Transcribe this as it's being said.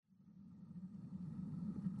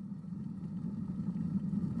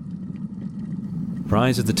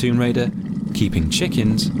Rise of the Tomb Raider, Keeping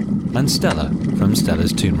Chickens, and Stella from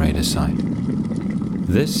Stella's Tomb Raider site.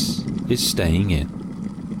 This is Staying In.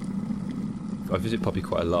 I visit Poppy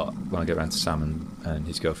quite a lot when I go around to Sam and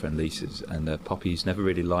his girlfriend Lisa's, and Poppy's never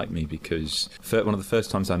really liked me because one of the first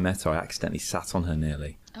times I met her, I accidentally sat on her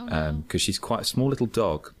nearly. Oh, no. Because she's quite a small little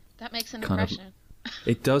dog. That makes an impression.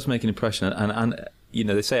 It does make an impression, and you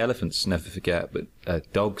know, they say elephants never forget,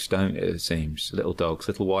 but dogs don't, it seems. Little dogs,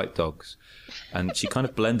 little white dogs. And she kind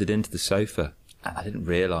of blended into the sofa, and I didn't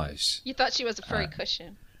realise. You thought she was a furry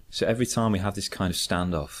cushion. So every time we have this kind of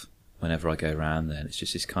standoff, whenever I go around there, and it's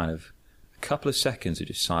just this kind of a couple of seconds of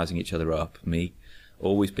just sizing each other up, me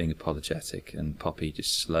always being apologetic, and Poppy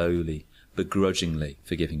just slowly, begrudgingly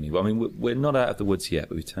forgiving me. Well, I mean, we're not out of the woods yet,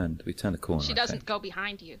 but we turned the corner. She doesn't go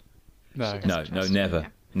behind you. No, never.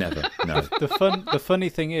 Never, no. The funny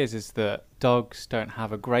thing is that dogs don't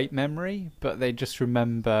have a great memory, but they just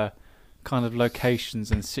remember kind of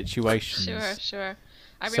locations and situations. Sure.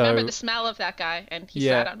 I remember the smell of that guy, and he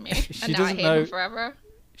sat on me, and now I hate him forever.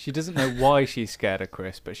 She doesn't know why she's scared of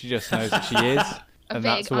Chris, but she just knows that she is, and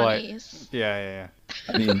that's why. Unease. Yeah.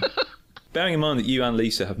 I mean, bearing in mind that you and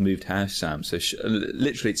Lisa have moved house, Sam, so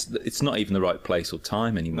literally it's not even the right place or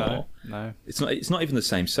time anymore. No. It's not even the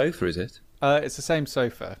same sofa, is it? It's the same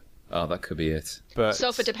sofa. Oh, that could be it. But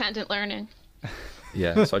sofa-dependent learning.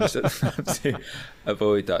 Yeah, so I just have to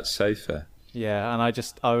avoid that sofa. Yeah, and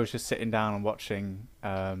I was just sitting down and watching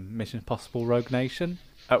Mission Impossible Rogue Nation,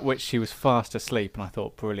 at which she was fast asleep, and I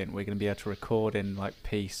thought, brilliant, we're going to be able to record in like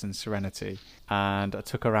peace and serenity. And I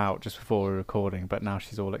took her out just before we were recording, but now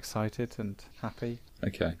she's all excited and happy.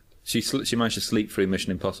 Okay. She managed to sleep through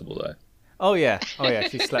Mission Impossible, though. Oh yeah,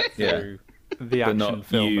 she slept through the action but not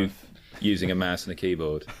film. You using a mouse and a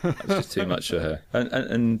keyboard. That was just too much for her.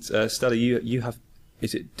 And Stella, you have,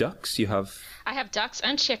 is it ducks? I have ducks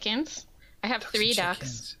and chickens. I have 3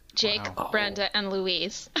 ducks. Jake, Brenda, and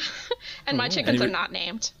Louise. And my chickens are not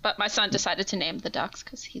named, but my son decided to name the ducks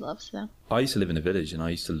because he loves them. I used to live in a village, and I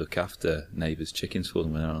used to look after neighbours' chickens for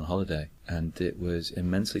them when they were on holiday, and it was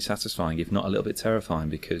immensely satisfying, if not a little bit terrifying,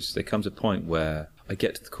 because there comes a point where I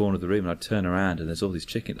get to the corner of the room and I'd turn around and there's all these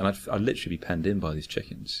chickens, and I'd literally be penned in by these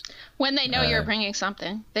chickens. When they know you're bringing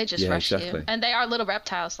something, they just rush exactly. you. And they are little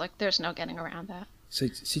reptiles, like there's no getting around that. So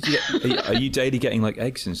are you daily getting like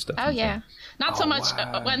eggs and stuff? Oh, yeah. Not so much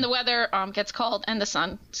when the weather gets cold and the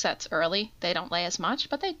sun sets early. They don't lay as much,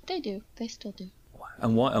 but they do. They still do.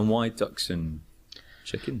 And why ducks and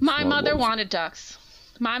chickens? My mother wanted ducks.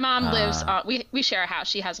 My mom lives, we share a house.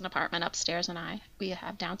 She has an apartment upstairs and we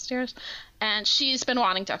have downstairs. And she's been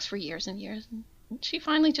wanting ducks for years and years. And she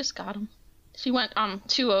finally just got them. She went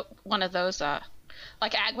to one of those,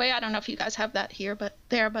 like Agway. I don't know if you guys have that here, but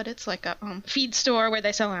it's like a feed store where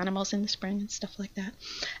they sell animals in the spring and stuff like that.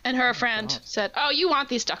 And her friend said, "Oh, you want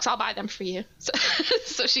these ducks? I'll buy them for you."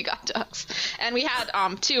 So she got ducks. And we had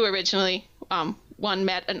 2 originally. One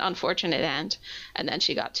met an unfortunate end, and then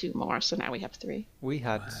she got 2 more, so now we have 3. We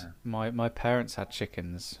had my parents had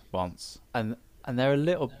chickens once, and they're a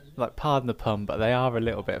little, like, pardon the pun, but they are a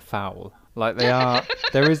little bit foul. Like they are.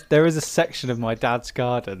 There is a section of my dad's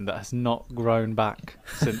garden that has not grown back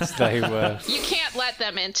since they were. You can't let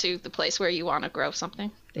them into the place where you want to grow something.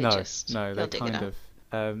 They're kind of.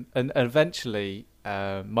 And eventually,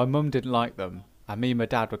 my mum didn't like them, and me and my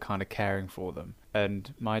dad were kind of caring for them.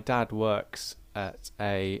 And my dad works at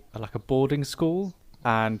a boarding school,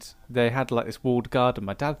 and they had like this walled garden.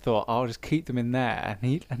 My dad thought, I'll just keep them in there,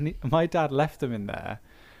 and my dad left them in there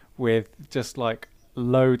with just like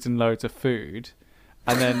loads and loads of food,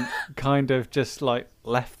 and then kind of just like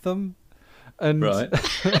left them, and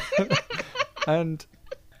and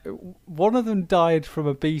one of them died from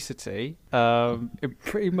obesity.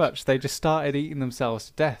 Pretty much they just started eating themselves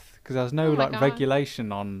to death because there was no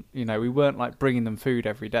regulation on, we weren't like bringing them food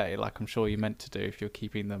every day like I'm sure you meant to do if you're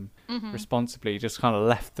keeping them responsibly. You just kind of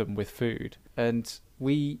left them with food, and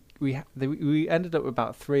we ended up with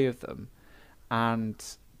about 3 of them, and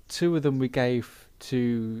 2 of them we gave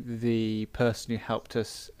to the person who helped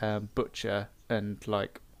us butcher and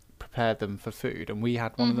like prepare them for food, and we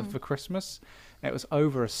had one of them for Christmas. It was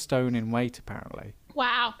over a stone in weight, apparently.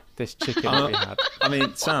 Wow. This chicken that we had. I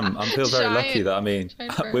mean, Sam, I feel very lucky that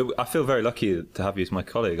I feel very lucky to have you as my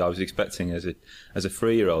colleague. I was expecting as a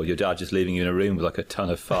 3-year-old, your dad just leaving you in a room with like a ton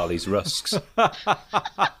of Farley's rusks. No,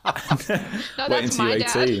 wait until you're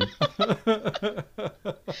 18.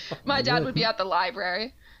 My dad would be at the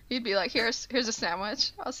library. He'd be like, here's a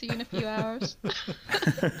sandwich. I'll see you in a few hours.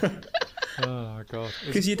 Oh, God.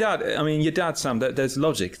 Because your dad, Sam, there's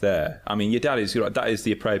logic there. I mean, your dad that is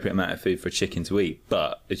the appropriate amount of food for a chicken to eat.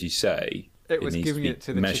 But, as you say, it was needs giving to be it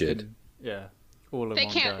to the measured. chicken. Yeah. all in They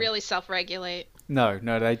one can't go. really self-regulate. No,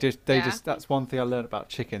 they just Yeah. that's one thing I learned about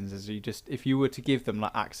chickens is if you were to give them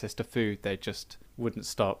like access to food, they just wouldn't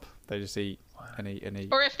stop. They just eat and eat and eat.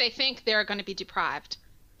 Or if they think they're going to be deprived,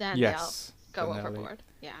 then Yes, they'll go then they'll overboard.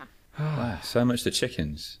 Yeah. Wow, so much the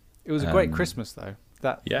chickens. It was a great Christmas though.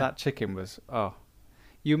 Yeah. That chicken was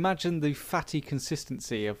you imagine the fatty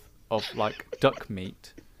consistency of like duck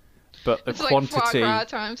meat, but the It's quantity like foie gras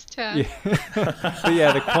times 10. yeah. But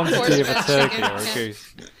yeah, the quantity of a Horse-fed turkey chicken, or a yeah.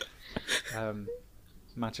 goose.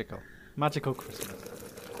 Magical Christmas.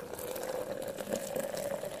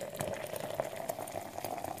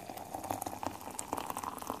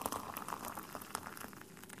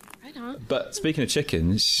 Right on. But speaking of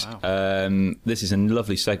chickens, Wow. this is a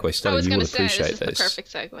lovely segue. I Stella, was you going will to say, appreciate this is the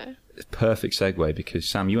perfect segue. Perfect segue, because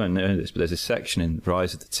Sam, you won't know this, but there's a section in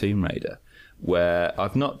Rise of the Tomb Raider where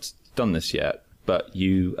I've not done this yet, but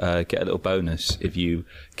you get a little bonus if you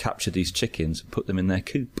capture these chickens and put them in their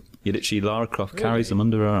coop. You literally, Lara Croft carries them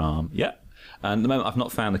under her arm. Yeah. And at the moment, I've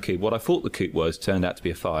not found the coop. What I thought the coop was turned out to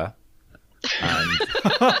be a fire. And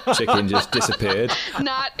chicken just disappeared.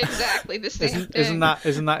 Not exactly the same thing.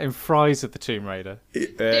 Isn't that in Fries of the Tomb Raider?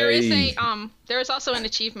 There is also an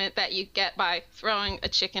achievement that you get by throwing a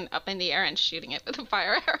chicken up in the air and shooting it with a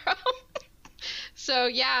fire arrow. So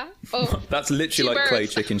yeah. Oh, That's literally like clay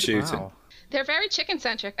birds. chicken shooting. Wow. They're very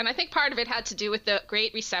chicken-centric, and I think part of it had to do with the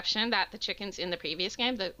great reception that the chickens in the previous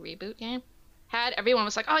game, the reboot game, had. Everyone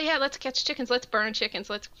was like, "Oh yeah, let's catch chickens, let's burn chickens,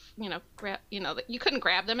 let's grab." You couldn't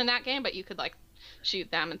grab them in that game, but you could like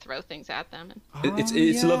shoot them and throw things at them. And, It's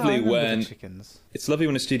I lovely remember when the chickens. it's lovely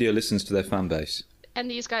when a studio listens to their fan base. and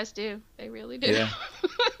these guys do. They really do. Yeah.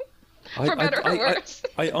 For better or worse.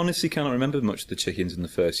 I honestly cannot remember much of the chickens in the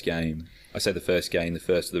first game. I say the first game, the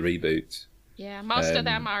first of the reboot. Yeah, most of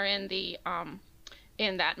them are in the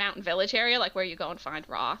in that mountain village area, like where you go and find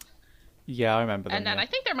Roth. Yeah, I remember them. And then yeah. I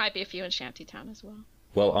think there might be a few in Shantytown as well.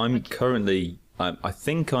 Well, I'm currently, I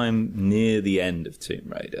think I'm near the end of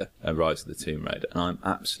Tomb Raider, Rise of the Tomb Raider, and I'm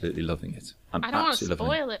absolutely loving it. I don't want to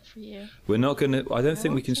spoil it for you. We're not going to, I don't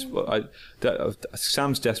think we can,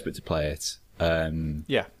 Sam's desperate to play it.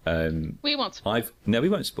 Yeah. We won't spoil No, we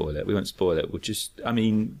won't spoil it. We won't spoil it. We'll just, I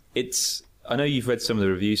mean, I know you've read some of the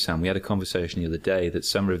reviews, Sam. We had a conversation the other day that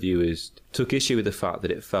some reviewers took issue with the fact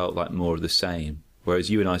that it felt like more of the same.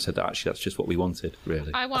 Whereas you and I said that actually that's just what we wanted,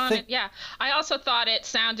 really. I also thought it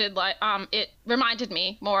sounded like, it reminded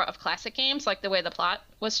me more of classic games, like the way the plot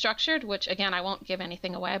was structured, which, again, I won't give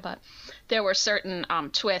anything away, but there were certain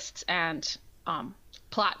twists and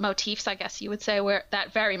plot motifs, I guess you would say, where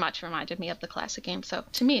that very much reminded me of the classic game. So,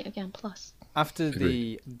 to me, again, plus. After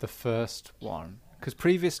the first one, because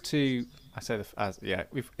previous to,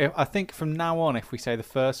 I think from now on, if we say the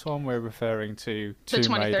first one, we're referring to The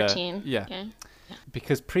Tomb Raider. 2013 Yeah. game.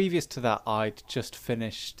 Because previous to that, I'd just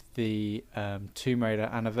finished the Tomb Raider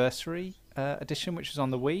Anniversary edition, which was on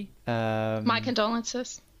the Wii. My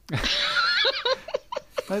condolences.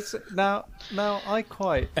 Now, I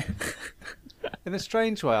quite, in a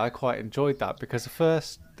strange way, I quite enjoyed that because the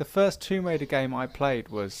first Tomb Raider game I played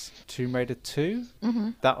was Tomb Raider 2. Mm-hmm.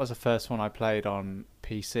 That was the first one I played on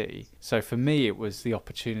PC. So for me, it was the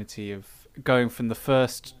opportunity of going from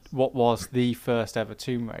what was the first ever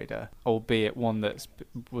Tomb Raider, albeit one that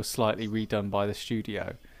was slightly redone by the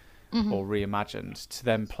studio. Mm-hmm. Or reimagined, to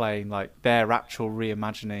them playing like their actual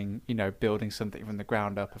reimagining, building something from the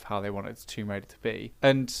ground up of how they wanted Tomb Raider to be.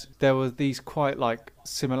 And there were these quite like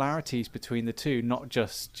similarities between the two, not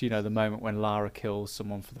just, the moment when Lara kills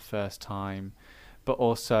someone for the first time, but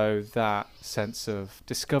also that sense of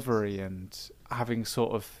discovery and having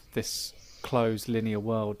sort of this closed linear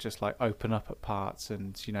world just like open up at parts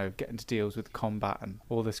and, getting to deals with combat and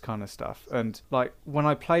all this kind of stuff. And like when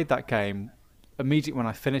I played that game, immediately when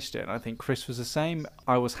I finished it, and I think Chris was the same,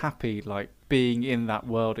 I was happy like being in that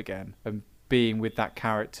world again and being with that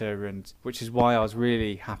character, and which is why I was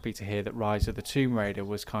really happy to hear that Rise of the Tomb Raider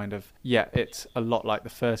was kind of, it's a lot like the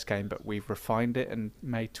first game, but we've refined it and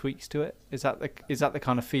made tweaks to it. Is that the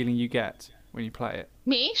kind of feeling you get when you play it?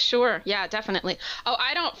 Me? Sure. Yeah, definitely. Oh,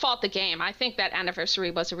 I don't fault the game. I think that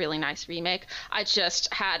Anniversary was a really nice remake. I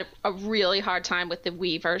just had a really hard time with the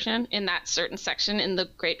Wii version in that certain section in the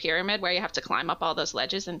Great Pyramid where you have to climb up all those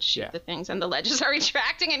ledges and shoot the things, and the ledges are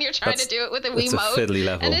retracting and you're trying to do it with a Wii mode. Fiddly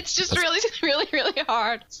level. And it's just really, really, really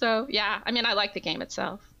hard. So, yeah, I mean, I like the game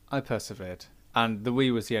itself. I persevered. And the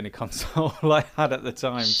Wii was the only console I had at the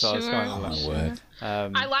time, so I was kind of Oh, word.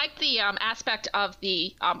 I like the aspect of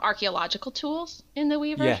the archaeological tools in the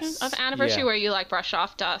Wii version of Anniversary, where you like brush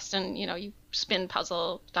off dust and you spin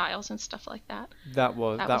puzzle dials and stuff like that. That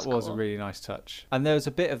was cool. a really nice touch. And there was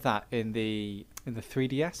a bit of that in the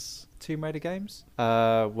 3DS Tomb Raider games,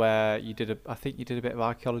 where I think you did a bit of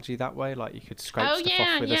archaeology that way, like you could scrape stuff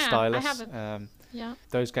off with a stylus.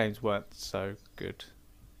 Those games weren't so good,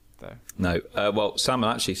 though. No, well, Sam,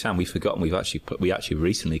 we've forgotten. We actually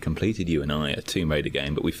recently completed, you and I, a Tomb Raider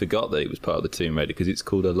game, but we forgot that it was part of the Tomb Raider because it's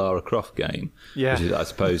called a Lara Croft game. Yeah, which is, I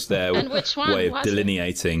suppose, their way of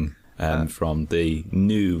delineating from the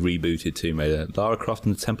new rebooted Tomb Raider. Lara Croft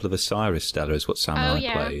and the Temple of Osiris, Stella, is what Sam and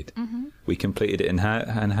I played. Mm-hmm. We completed it in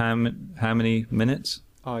how many minutes?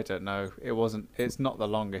 I don't know. It's not the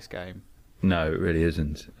longest game. No, it really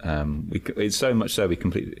isn't. It's so much so we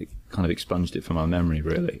completely kind of expunged it from our memory,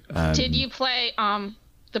 really. Did you play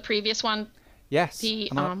the previous one? Yes,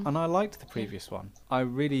 and I liked the previous one. I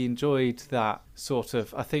really enjoyed that sort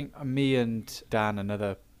of... I think me and Dan,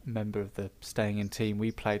 another member of the Staying In team,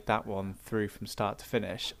 we played that one through from start to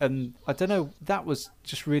finish. And I don't know, that was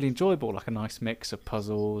just really enjoyable, like a nice mix of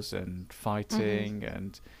puzzles and fighting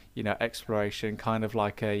and... exploration, kind of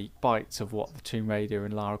like a bites of what the Tomb Raider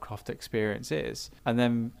and Lara Croft experience is. And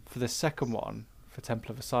then for the second one, for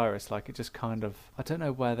Temple of Osiris, like it just kind of, I don't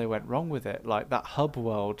know where they went wrong with it. Like that hub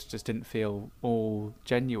world just didn't feel all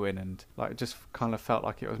genuine, and like it just kind of felt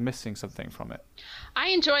like it was missing something from it. I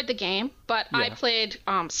enjoyed the game, but I played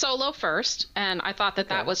solo first, and I thought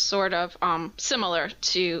that was sort of similar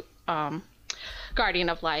to Guardian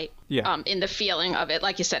of Light. In the feeling of it,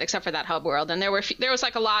 like you said, except for that hub world. And there was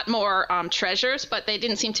like a lot more treasures, but they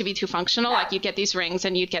didn't seem to be too functional. Like you'd get these rings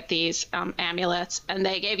and you'd get these amulets, and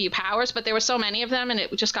they gave you powers, but there were so many of them, and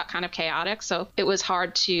it just got kind of chaotic. So it was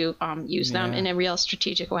hard to use them in a real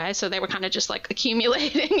strategic way. So they were kind of just like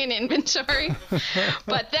accumulating in inventory.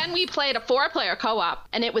 But then we played a 4-player co-op,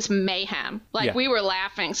 and it was mayhem. Like we were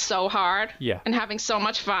laughing so hard and having so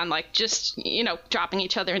much fun, like just dropping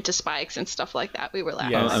each other into spikes and stuff like that. We were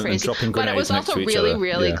laughing like crazy. But it was also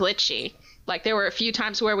really glitchy. Like there were a few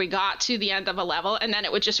times where we got to the end of a level and then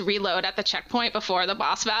it would just reload at the checkpoint before the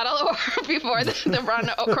boss battle or before the run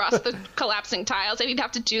across the collapsing tiles, and you'd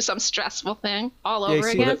have to do some stressful thing all over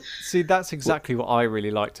again. See, that's exactly what I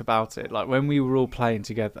really liked about it. Like when we were all playing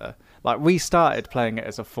together, like we started playing it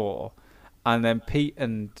as a 4, and then Pete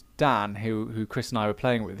and Dan, who Chris and I were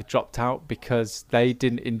playing with, dropped out because they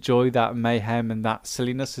didn't enjoy that mayhem and that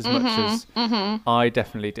silliness as much as I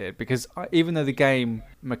definitely did. Because even though the game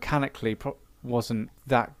mechanically wasn't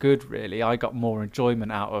that good, really, I got more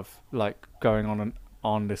enjoyment out of like going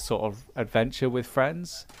on this sort of adventure with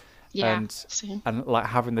friends. And like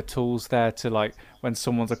having the tools there to, like, when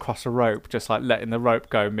someone's across a rope, just like letting the rope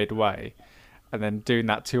go midway, and then doing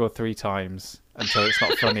that 2 or 3 times until it's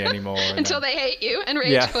not funny anymore. Until they hate you and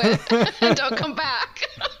rage quit and don't come back.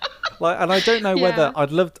 And I don't know whether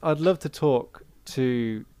I'd love to talk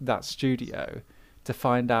to that studio to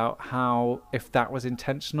find out if that was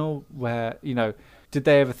intentional, where, did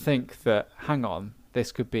they ever think that, hang on,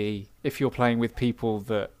 this could be, if you're playing with people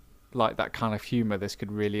that like that kind of humor, this could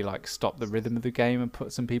really like stop the rhythm of the game and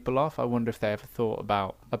put some people off. I wonder if they ever thought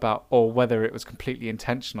about or whether it was completely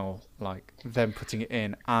intentional, like them putting it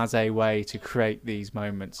in as a way to create these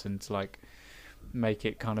moments and to like make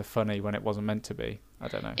it kind of funny when it wasn't meant to be. I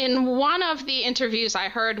don't know. In one of the interviews I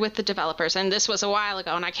heard with the developers, and this was a while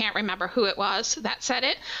ago, and I can't remember who it was that said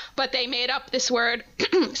it, but they made up this word,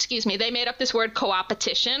 they made up this word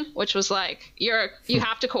co-opetition, which was like, you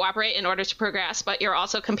have to cooperate in order to progress, but you're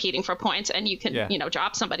also competing for points, and you can,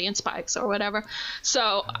 drop somebody in spikes or whatever.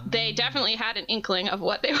 So they definitely had an inkling of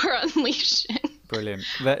what they were unleashing. Brilliant.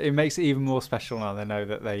 It makes it even more special now they know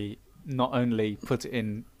that they not only put it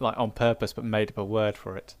in like on purpose, but made up a word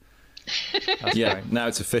for it. Great. Now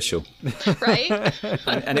it's official. Right?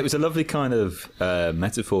 and it was a lovely kind of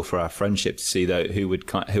metaphor for our friendship to see who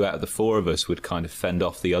out of the 4 of us would kind of fend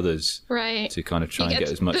off the others, right? To kind of try and get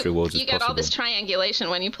as much rewards as possible. You get all this triangulation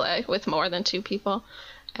when you play with more than 2 people.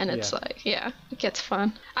 And it's it gets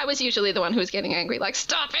fun. I was usually the one who was getting angry, like,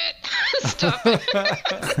 stop it! Stop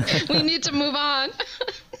it! We need to move on.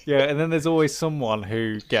 Yeah, and then there's always someone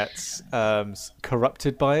who gets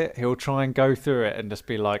corrupted by it. He'll try and go through it and just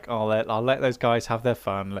be like, I'll let those guys have their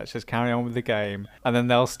fun. Let's just carry on with the game. And then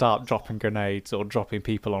they'll start dropping grenades or dropping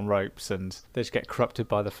people on ropes, and they just get corrupted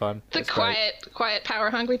by the fun. The quiet,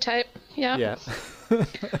 power-hungry type. Yeah. Yeah.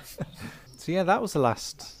 So yeah, that was the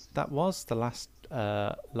last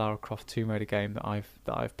Lara Croft Tomb Raider game that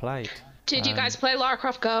I've played. Did you guys play Lara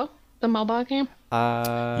Croft Go, the mobile game?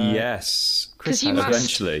 Yes, Because you must.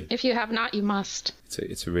 Eventually. If you have not, you must.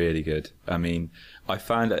 It's really good. I mean, I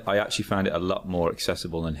actually found it a lot more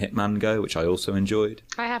accessible than Hitman Go, which I also enjoyed.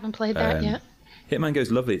 I haven't played that yet. Hitman Go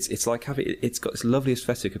is lovely. It's like it's got this lovely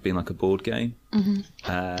aesthetic of being like a board game.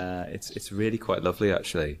 It's really quite lovely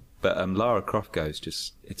actually. But Lara Croft Go is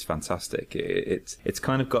just, it's fantastic. It's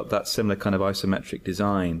kind of got that similar kind of isometric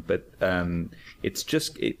design, but it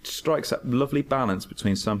strikes that lovely balance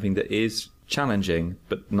between something that is challenging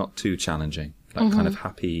but not too challenging. That kind of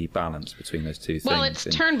happy balance between those two things. Well, it's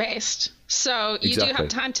turn-based, so you do have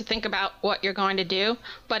time to think about what you're going to do,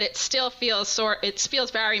 but it still feels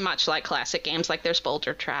very much like classic games. Like there's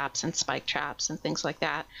boulder traps and spike traps and things like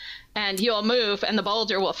that. And you'll move, and the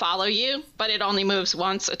boulder will follow you, but it only moves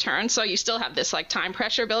once a turn, so you still have this like time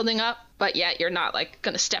pressure building up, but yet you're not like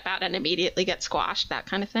going to step out and immediately get squashed, that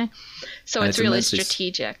kind of thing. So it's really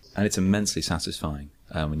strategic. And it's immensely satisfying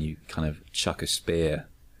when you kind of chuck a spear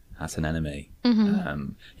at an enemy.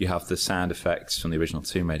 You have the sound effects from the original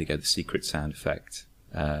Tomb Raider Go, the secret sound effect.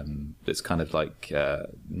 That's kind of like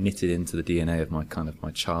knitted into the DNA of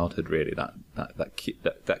my childhood. Really,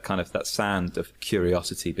 that kind of that sound of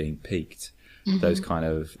curiosity being piqued. Those kind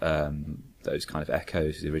of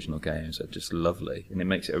echoes of the original games are just lovely, and it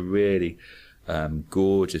makes it a really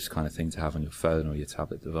gorgeous kind of thing to have on your phone or your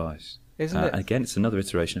tablet device. Isn't it? Again, it's another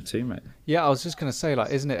iteration of Tomb Raider. Yeah, I was just going to say,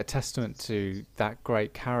 like, isn't it a testament to that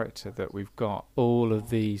great character that we've got all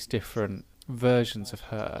of these different versions of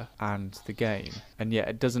her and the game, and yet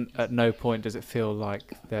it doesn't, at no point does it feel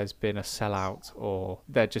like there's been a sellout or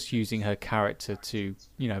they're just using her character to,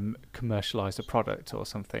 commercialize a product or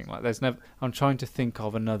something. Like, there's never. I'm trying to think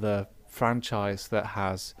of another franchise that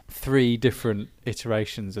has 3 different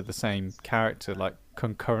iterations of the same character, like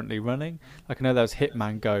concurrently running. Like, I know there was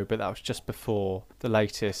Hitman Go, but that was just before the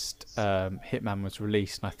latest Hitman was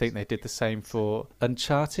released, and I think they did the same for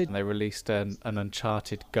Uncharted. They released an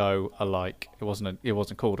Uncharted Go alike. It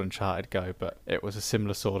wasn't called Uncharted Go, but it was a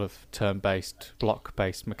similar sort of turn-based,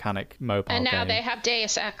 block-based mechanic mobile game. And now they have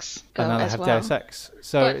Deus Ex Go and now as they have well. Deus Ex.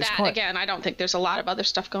 So but it's that, again, I don't think there's a lot of other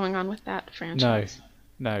stuff going on with that franchise.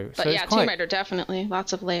 No. But so yeah, Tomb Raider, definitely.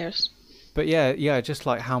 Lots of layers. But yeah, just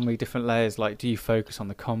like how many different layers. Like, do you focus on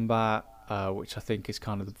the combat, which I think is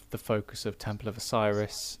kind of the focus of Temple of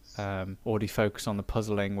Osiris, or do you focus on the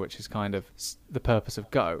puzzling, which is kind of the purpose of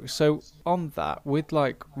Go? So on that, with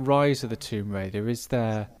like Rise of the Tomb Raider,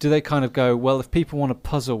 do they kind of go, well, if people want to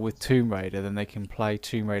puzzle with Tomb Raider, then they can play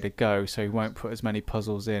Tomb Raider Go, so you won't put as many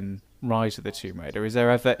puzzles in Rise of the Tomb Raider?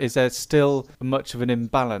 Is there still much of an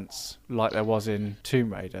imbalance like there was in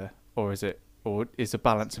Tomb Raider, or is the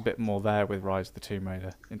balance a bit more there with Rise of the Tomb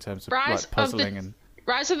Raider in terms of like puzzling and?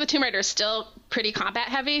 Rise of the Tomb Raider is still pretty combat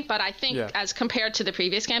heavy, but I think as compared to the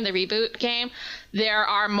previous game, the reboot game, there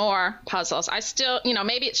are more puzzles. I still,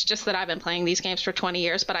 maybe it's just that I've been playing these games for 20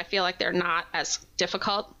 years, but I feel like they're not as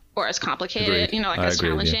difficult or as complicated, Agreed. as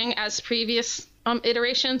challenging as previous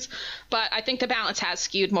iterations. But I think the balance has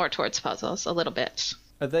skewed more towards puzzles a little bit.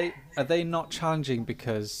 Are they not challenging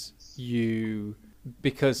because you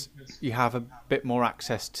have a bit more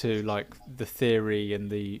access to like the theory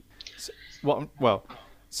and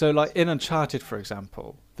so like in Uncharted, for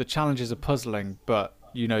example, the challenges are puzzling, but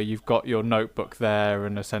you've got your notebook there,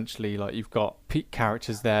 and essentially like you've got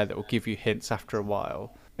characters there that will give you hints after a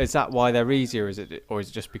while. Is that why they're easier? Or is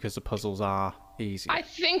it just because the puzzles are easier? I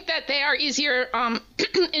think that they are easier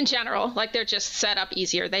in general. Like, they're just set up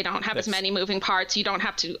easier. They don't have as many moving parts. You don't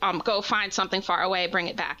have to go find something far away, bring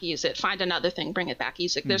it back, use it. Find another thing, bring it back,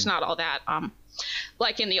 use it. There's not all that.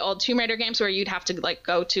 Like in the old Tomb Raider games where you'd have to like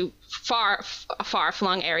go to a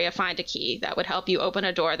far-flung area, find a key that would help you open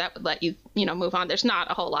a door that would let you, move on. There's not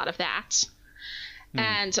a whole lot of that.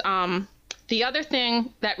 And the other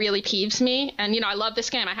thing that really peeves me, and I love this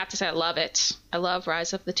game, I have to say I love it. I love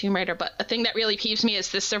Rise of the Tomb Raider, but a thing that really peeves me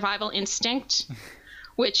is this survival instinct,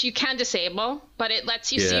 which you can disable, but it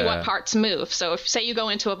lets you see what parts move. So if, say, you go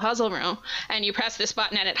into a puzzle room and you press this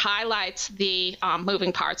button and it highlights the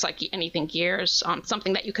moving parts, like anything, gears,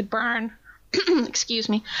 something that you could burn, excuse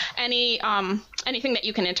me, anything that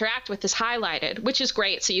you can interact with is highlighted, which is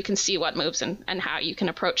great, so you can see what moves and how you can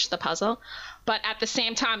approach the puzzle. But at the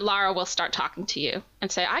same time, Lara will start talking to you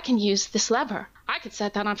and say, I can use this lever. I could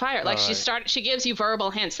set that on fire. Like, she gives you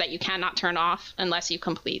verbal hints that you cannot turn off unless you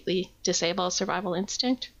completely disable survival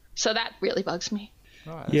instinct. So that really bugs me.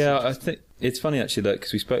 Yeah, I think it's funny actually,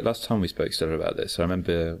 because last time we spoke, Stella, about this. I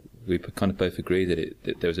remember we kind of both agreed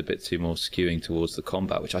that there was a bit too more skewing towards the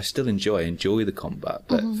combat, which I still enjoy. I enjoy the combat,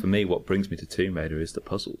 but for me, what brings me to Tomb Raider is the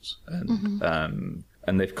puzzles, and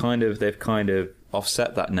they've kind of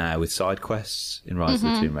offset that now with side quests in Rise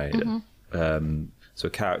of the Tomb Raider. So a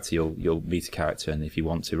character, you'll meet a character, and if you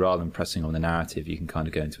want to, rather than pressing on the narrative, you can kind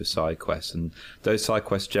of go into a side quest. And those side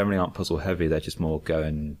quests generally aren't puzzle heavy. They're just more go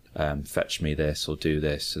and fetch me this or do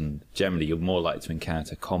this. And generally, you're more likely to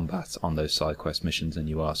encounter combat on those side quest missions than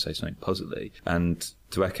you are, say, something puzzly. And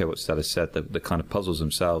to echo what Stella said, the kind of puzzles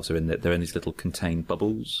themselves they're in these little contained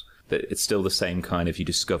bubbles. It's still the same kind of, you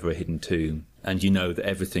discover a hidden tomb and you know that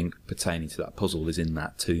everything pertaining to that puzzle is in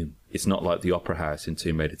that tomb. It's not like the Opera House in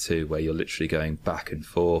Tomb Raider 2 where you're literally going back and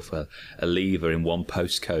forth. A lever in one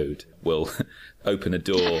postcode will open a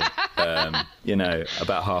door,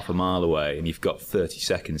 about half a mile away, and you've got 30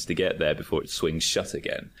 seconds to get there before it swings shut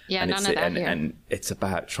again. Yeah, none of that here. And it's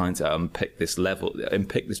about trying to unpick this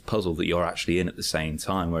puzzle that you're actually in at the same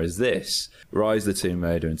time. Whereas this, Rise of the Tomb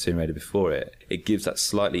Raider and Tomb Raider before it gives that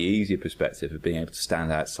slightly easier perspective of being able to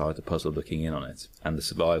stand outside the puzzle looking in on it. And the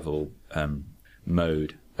survival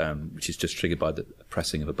mode, which is just triggered by the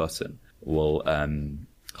pressing of a button, will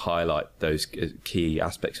highlight those key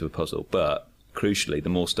aspects of a puzzle. But crucially, the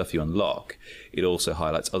more stuff you unlock, it also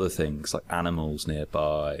highlights other things like animals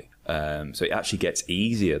nearby. So it actually gets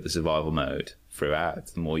easier, the survival mode, throughout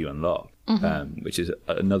the more you unlock, which is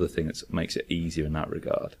another thing that makes it easier in that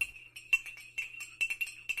regard.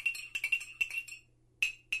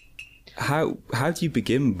 How do you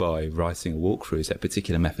begin by writing a walkthrough? Is there a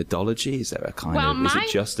particular methodology? Is there is it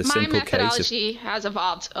just a simple case of... My methodology has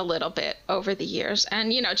evolved a little bit over the years.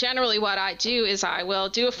 And, generally what I do is I will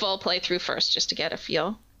do a full playthrough first just to get a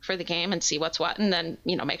feel for the game and see what's what. And then,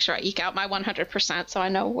 make sure I eke out my 100% so I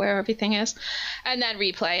know where everything is. And then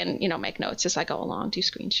replay and, make notes as I go along, do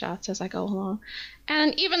screenshots as I go along.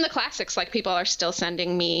 And even the classics, like people are still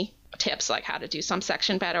sending me tips like how to do some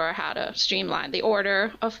section better or how to streamline the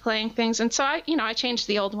order of playing things. And so I changed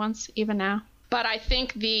the old ones even now. But I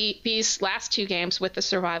think these last two games with the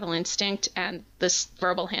survival instinct and this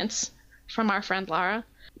verbal hints from our friend Lara,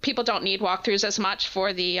 people don't need walkthroughs as much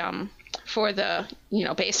for the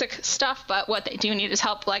basic stuff, but what they do need is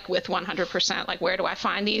help like with 100%, like where do I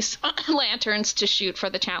find these lanterns to shoot for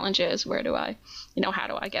the challenges? Where do I, how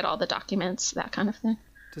do I get all the documents, that kind of thing.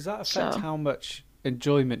 Does that affect how much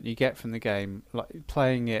enjoyment you get from the game, like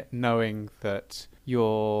playing it knowing that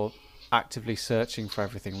you're actively searching for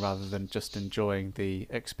everything rather than just enjoying the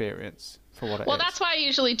experience for what it is? Well, that's why I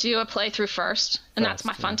usually do a playthrough first, and that's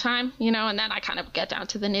my fun time, and then I kind of get down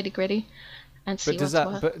to the nitty gritty and see what's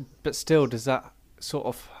what. But still, does that sort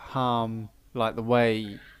of harm like the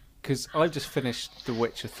way? Because I've just finished The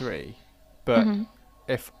Witcher 3, but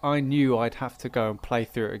if I knew I'd have to go and play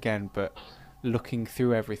through it again, but looking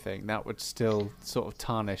through everything, that would still sort of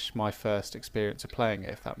tarnish my first experience of playing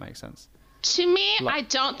it, if that makes sense. To me, I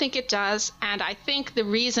don't think it does, and I think the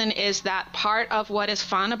reason is that part of what is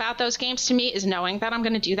fun about those games to me is knowing that I'm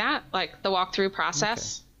going to do that, like the walkthrough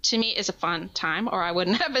process. To me is a fun time, or I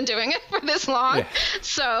wouldn't have been doing it for this long. Yeah.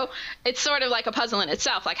 So it's sort of like a puzzle in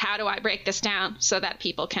itself. Like, how do I break this down so that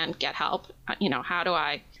people can get help? How do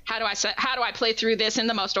I play through this in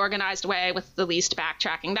the most organized way with the least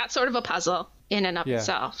backtracking? That's sort of a puzzle in and of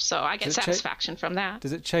itself. So I get satisfaction from that.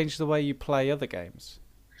 Does it change the way you play other games?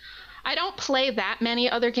 I don't play that many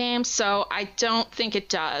other games, so I don't think it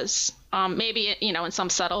does. Maybe, in some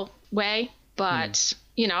subtle way, but,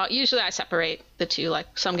 usually I separate the two.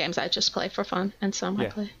 Like some games I just play for fun and some I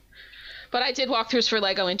play. But I did walkthroughs for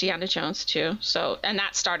Lego Indiana Jones too. And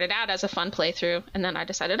that started out as a fun playthrough. And then I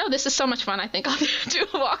decided, this is so much fun. I think I'll do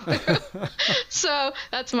a walkthrough. So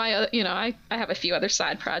that's my, I have a few other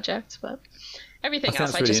side projects, but everything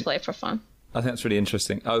else I just play for fun. I think that's really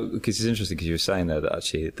interesting. Because it's interesting because you were saying there that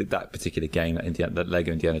actually that particular game, that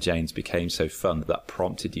Lego Indiana Jones, became so fun that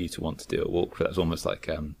prompted you to want to do a walkthrough. That was almost like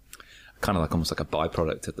almost like a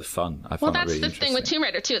byproduct of the fun. Well, that's the thing with Tomb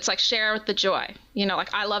Raider too. It's like share the joy.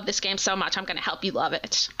 Like I love this game so much, I'm going to help you love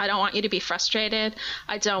it. I don't want you to be frustrated.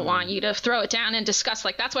 I don't want you to throw it down and discuss.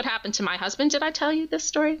 Like that's what happened to my husband. Did I tell you this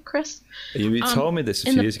story, Chris? You told me this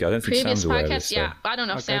a few years ago. I don't think Sam's aware of this. Yeah, I don't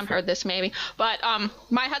know if Sam heard this maybe. But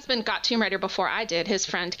my husband got Tomb Raider before I did. His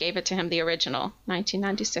friend gave it to him, the original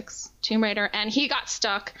 1996 Tomb Raider, and he got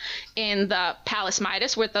stuck in the Palace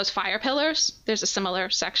Midas with those fire pillars. There's a similar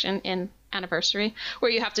section in Anniversary where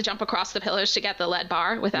you have to jump across the pillars to get the lead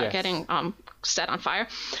bar without getting set on fire.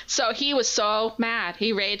 So he was so mad,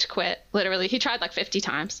 he rage quit. Literally, he tried like 50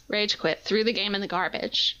 times, rage quit, threw the game in the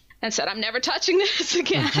garbage and said, I'm never touching this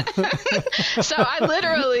again. So I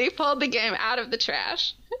literally pulled the game out of the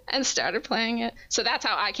trash and started playing it. So that's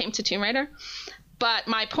how I came to Tomb Raider. But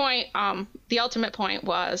my point, the ultimate point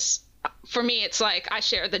was for me, it's like I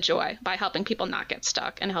share the joy by helping people not get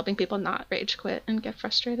stuck and helping people not rage quit and get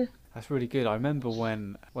frustrated. That's really good. I remember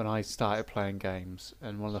when I started playing games,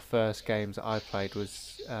 and one of the first games that I played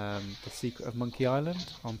was The Secret of Monkey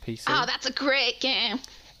Island on PC. Oh, that's a great game.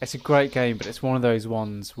 It's a great game, but it's one of those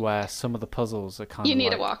ones where some of the puzzles are kind of You need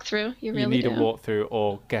like, a walkthrough. You really need do. a walkthrough,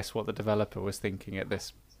 or guess what the developer was thinking at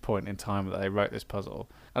this point in time that they wrote this puzzle.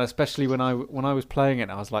 And especially when I was playing it,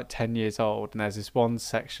 I was like 10 years old, and there's this one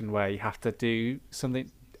section where you have to do something,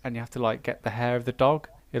 and you have to like get the hair of the dog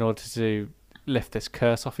in order to lift this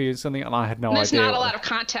curse off you or something, and I had no There's idea. There's not a lot of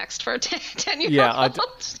context for a 10-year-old.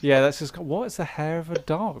 Yeah, that's just, what is the hair of a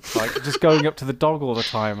dog? Like, just going up to the dog all the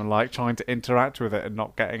time and like trying to interact with it and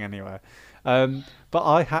not getting anywhere. But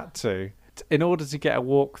I had to, in order to get a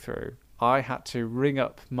walkthrough, I had to ring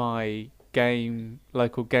up my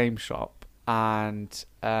local game shop, and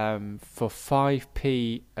for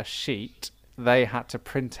 5p a sheet, they had to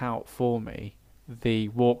print out for me the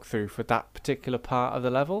walkthrough for that particular part of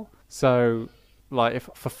the level. So, like, if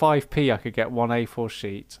for 5p I could get one A4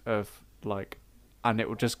 sheet of like, and it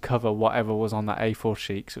would just cover whatever was on that A4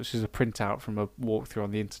 sheet, so it's just a printout from a walkthrough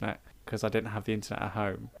on the internet, because I didn't have the internet at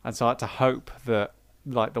home, and so I had to hope that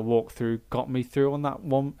like the walkthrough got me through on that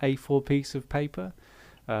one A4 piece of paper,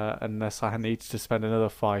 unless I needed to spend another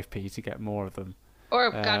 5p to get more of them. Or,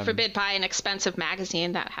 God forbid, buy an expensive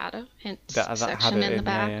magazine that had a hint section in the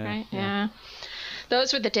back, right? Yeah.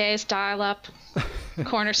 Those were the days, dial-up,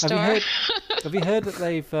 corner store. Have you heard that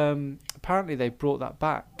they've, apparently they brought that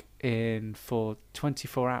back in for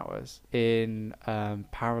 24 hours in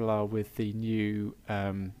parallel with the new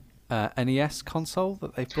NES console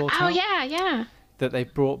that they've brought out? Oh, yeah. That they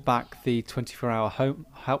brought back the 24-hour home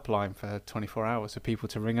helpline for 24 hours for people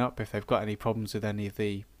to ring up if they've got any problems with any of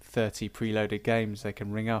the 30 preloaded games. They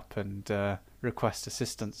can ring up and request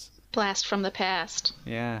assistance. Blast from the past.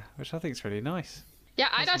 Yeah, which I think is really nice. Yeah,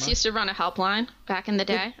 IDOS used to run a helpline back in the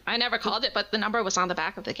day. I never called it, but the number was on the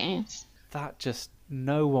back of the games. That just,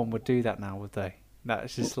 no one would do that now, would they?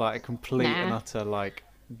 That's just like a complete and utter like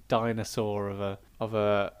dinosaur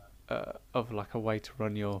of like a way to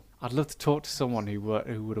run your. I'd love to talk to someone who would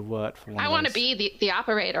have worked for one. I want to be the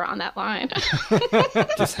operator on that line.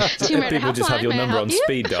 People just have your number on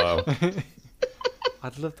speed dial.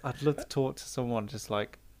 I'd love to talk to someone just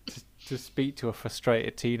like to speak to a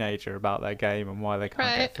frustrated teenager about their game and why they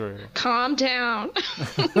can't get through. Calm down.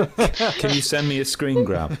 Can you send me a screen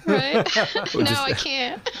grab? Right? No, I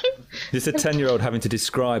can't. Just a 10-year-old having to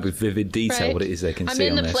describe with vivid detail what it is they can see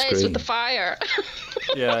on their screen. I'm in the place with the fire.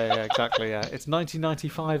 Yeah, exactly. Yeah, it's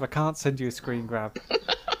 1995. I can't send you a screen grab.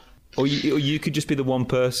 Or you could just be the one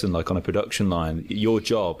person, like on a production line. Your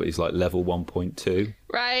job is like level 1.2.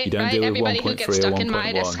 Right. You don't deal with Everybody 1.3 who gets stuck in or 1.1.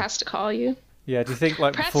 Midas has to call you. Yeah, do you think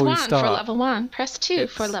like press before you start? Press 1 for level 1, press 2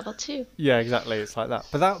 for level 2. Yeah, exactly. It's like that.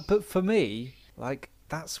 But for me, like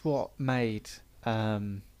that's what made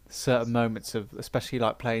certain moments of, especially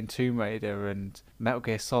like playing Tomb Raider and Metal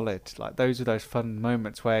Gear Solid, like those are those fun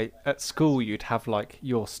moments where at school you'd have like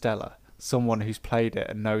your Stella, someone who's played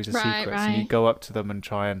it and knows the secrets, and you go up to them and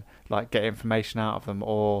try and like get information out of them.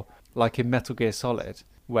 Or like in Metal Gear Solid,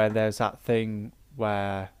 where there's that thing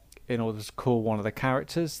where in order to call one of the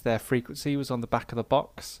characters, their frequency was on the back of the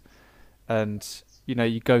box, and you know,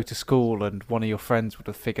 you go to school and one of your friends would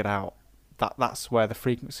have figured out that that's where the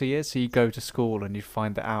frequency is, so you go to school and you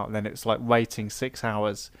find it out, and then it's like waiting 6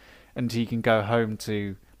 hours until you can go home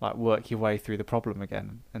to like work your way through the problem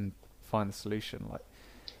again and find the solution.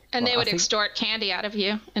 And they would extort candy out of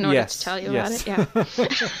you in order to tell you about it. Yeah.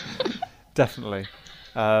 Definitely.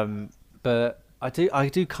 But I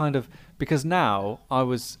do kind of, because now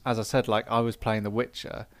as I said, like I was playing The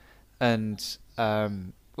Witcher, and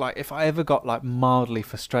like if I ever got like mildly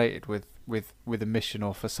frustrated with a mission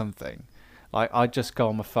or for something, like I'd just go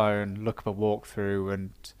on my phone, look up a walkthrough,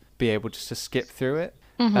 and be able just to skip through it.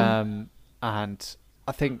 Mm-hmm. And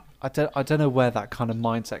I think I don't know where that kind of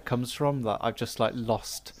mindset comes from, that I've just like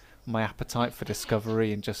lost my appetite for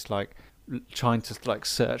discovery and just like trying to like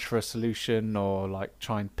search for a solution or like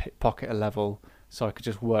try and pocket a level so I could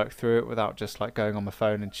just work through it without just like going on my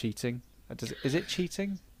phone and cheating. Is it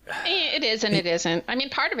cheating? It is and it isn't. I mean,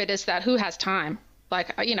 part of it is that who has time?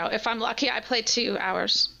 Like, you know, if I'm lucky, I play 2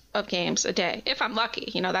 hours of games a day. If I'm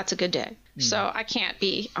lucky, you know, that's a good day. So I can't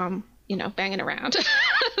be, you know, banging around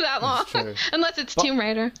that long unless it's Tomb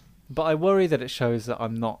Raider. But I worry that it shows that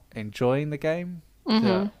I'm not enjoying the game.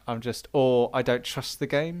 Mm-hmm. Or I don't trust the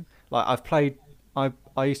game. Like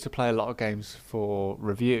I used to play a lot of games for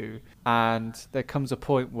review, and there comes a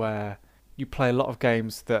point where you play a lot of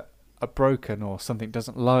games that are broken, or something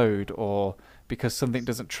doesn't load, or because something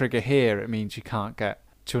doesn't trigger here, it means you can't get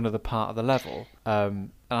to another part of the level.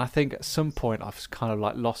 And I think at some point I've kind of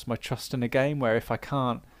like lost my trust in a game where if I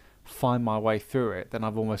can't find my way through it, then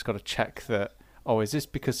I've almost got to check that, oh, is this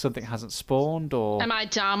because something hasn't spawned, or am I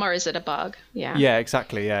dumb, or is it a bug? Yeah,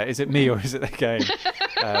 exactly. Yeah, is it me or is it the game?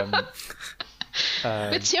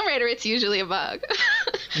 With Tomb Raider, it's usually a bug.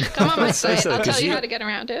 Come on my site, I'll tell you how to get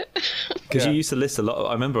around it. Because you used to list a lot.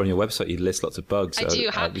 I remember on your website you list lots of bugs. I do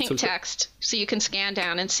hot pink text, so you can scan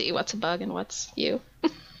down and see what's a bug and what's you.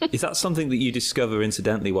 Is that something that you discover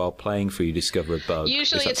incidentally while playing through? You discover a bug.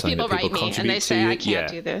 Usually, it's people write me and they say I can't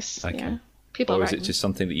do this. Okay. Yeah. People or is it just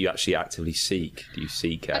something that you actually actively seek? Do you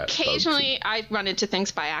seek out occasionally bugs? I run into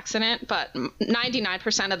things by accident, but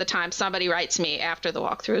 99% of the time somebody writes me after the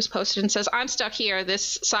walkthrough is posted and says, I'm stuck here.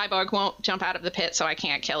 This cyborg won't jump out of the pit, so I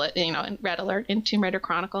can't kill it, in Red Alert in Tomb Raider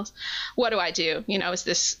Chronicles. What do I do? Is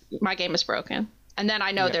this, my game is broken. And then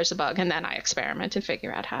I know there's a bug, and then I experiment and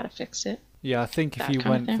figure out how to fix it. Yeah, I think if you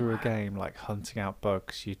went through a game like hunting out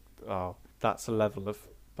bugs, that's a level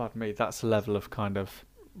of kind of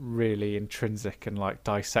really intrinsic and like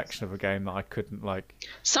dissection of a game that I couldn't like.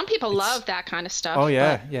 Some people love that kind of stuff. Oh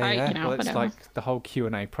yeah. Well, it's whatever. like the whole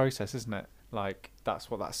Q&A process, isn't it? Like that's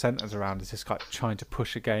what that centers around, is just like trying to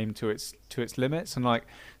push a game to its limits, and like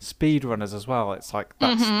speedrunners as well. It's like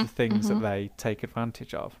that's the things that they take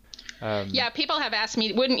advantage of. People have asked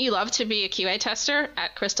me, wouldn't you love to be a QA tester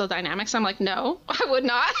at Crystal Dynamics? I'm like, no, I would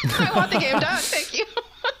not. I want the game done. Thank you.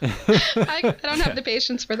 I don't have the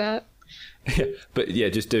patience for that. Yeah, but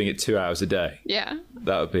just doing it 2 hours a day. Yeah.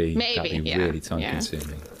 That would be really time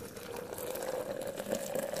consuming.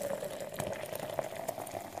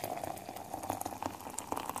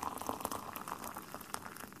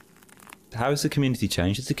 How has the community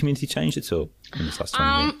changed? Has the community changed at all in this last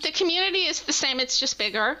 20 years? The community is the same. It's just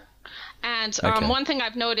bigger. And one thing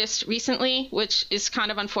I've noticed recently, which is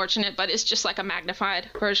kind of unfortunate, but is just like a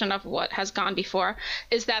magnified version of what has gone before,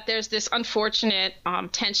 is that there's this unfortunate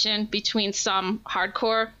tension between some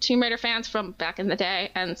hardcore Tomb Raider fans from back in the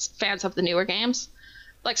day and fans of the newer games.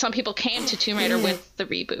 Like some people came to Tomb Raider with the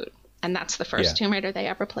reboot, and that's the first Tomb Raider they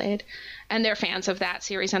ever played. And they're fans of that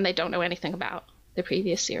series, and they don't know anything about the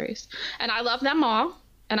previous series. And I love them all,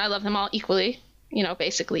 and I love them all equally,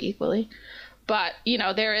 basically equally. But,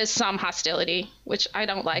 there is some hostility, which I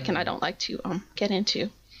don't like, and I don't like to get into.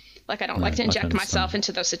 Like, I don't like to inject myself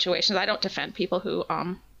into those situations. I don't defend people who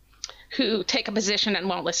take a position and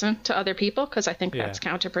won't listen to other people, because I think that's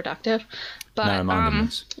counterproductive. But,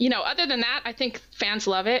 other than that, I think fans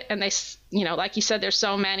love it. And they, like you said, there's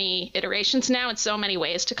so many iterations now and so many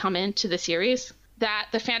ways to come into the series that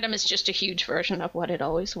the fandom is just a huge version of what it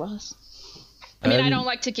always was. I mean, I don't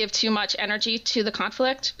like to give too much energy to the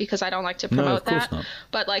conflict because I don't like to promote that. Not.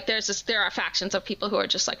 But like, there are factions of people who are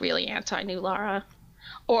just like really anti-new Lara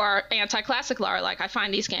or anti-classic Lara. Like, I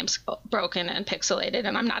find these games broken and pixelated,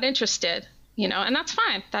 and I'm not interested. And that's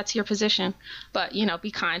fine. That's your position. But be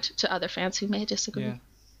kind to other fans who may disagree. Yeah.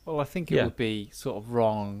 Well, I think it would be sort of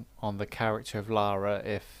wrong on the character of Lara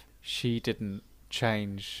if she didn't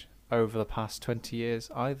change over the past 20 years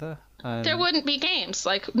either. There wouldn't be games.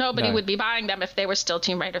 Like, nobody would be buying them if they were still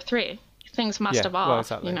Tomb Raider 3. Things must evolve, well,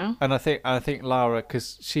 exactly. And I think Lara,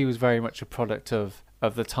 because she was very much a product of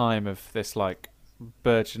the time of this like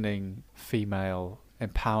burgeoning female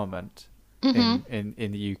empowerment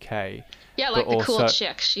in the UK. Yeah, like the cool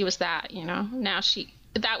chick. She was that, Now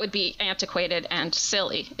that would be antiquated and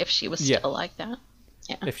silly if she was still like that.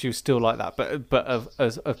 Yeah. If she was still like that, but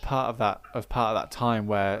as part of that time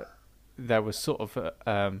where there was sort of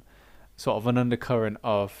an undercurrent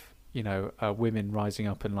of women rising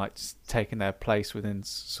up and like taking their place within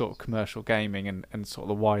sort of commercial gaming and sort of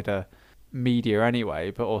the wider media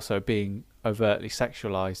anyway, but also being overtly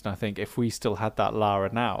sexualized. And I think if we still had that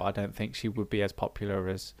Lara now, I don't think she would be as popular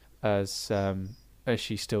as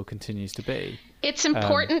she still continues to be. It's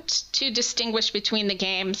important to distinguish between the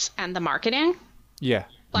games and the marketing. Yeah.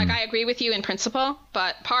 Like, I agree with you in principle,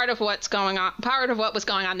 but part of what was going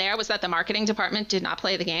on there was that the marketing department did not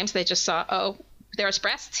play the games. They just saw, oh, there's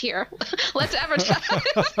breasts here. Let's advertise.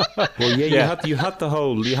 Well, you had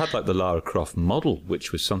the Lara Croft model,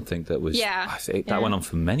 which was something that was, I think that went on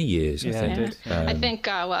for many years. Yeah, I think. I think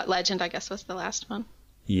Legend, I guess, was the last one.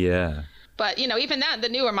 Yeah. But, even then, the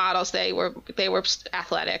newer models, they were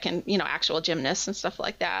athletic and, actual gymnasts and stuff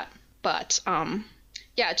like that. But,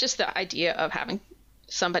 just the idea of having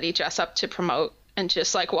somebody dress up to promote and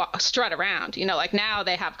just like strut around, like now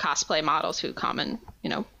they have cosplay models who come and,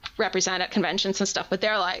 represent at conventions and stuff, but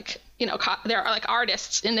they're like, they're like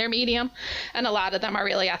artists in their medium. And a lot of them are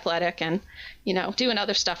really athletic and, doing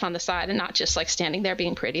other stuff on the side and not just like standing there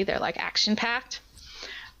being pretty. They're like action packed.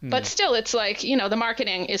 But still, it's like, you know, the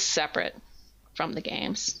marketing is separate from the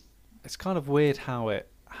games. It's kind of weird how it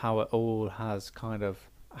all has kind of,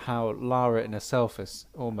 how Lara in herself is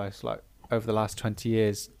almost like over the last 20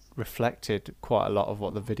 years reflected quite a lot of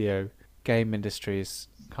what the video game industry has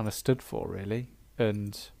kind of stood for, really.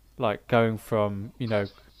 And like going from, you know,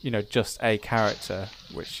 just a character,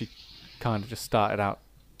 which she kind of just started out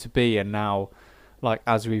to be, and now, like,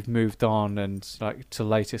 as we've moved on and like to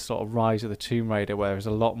latest sort of Rise of the Tomb Raider, where there's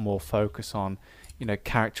a lot more focus on, you know,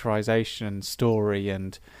 characterization and story,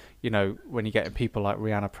 and, you know, when you get people like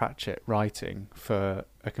Rhianna Pratchett writing for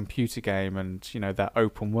a computer game, and, you know, their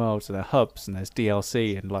open worlds and their hubs and there's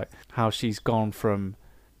DLC, and like how she's gone from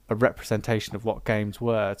a representation of what games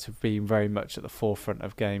were to being very much at the forefront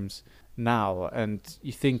of games now. And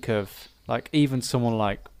you think of like even someone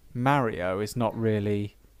like Mario has not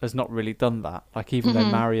really done that. Like, even though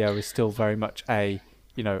Mario is still very much a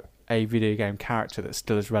video game character that's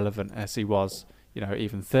still as relevant as he was, you know,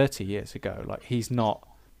 even 30 years ago. Like, Nintendo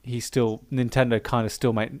kind of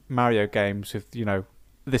still make Mario games with, you know,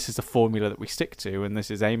 this is the formula that we stick to, and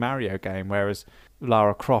this is a Mario game, whereas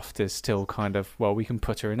Lara Croft is still kind of, well, we can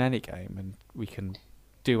put her in any game and we can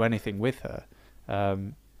do anything with her.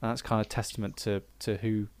 And that's kind of testament to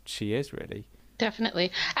who she is, really.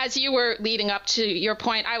 Definitely. As you were leading up to your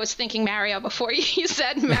point, I was thinking Mario before you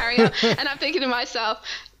said Mario, and I'm thinking to myself,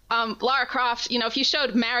 Lara Croft, you know, if you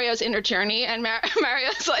showed Mario's inner journey and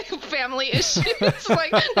Mario's like family issues,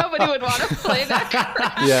 like nobody would want to play that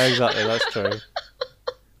character. Yeah, exactly. That's true.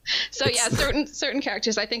 So yeah, certain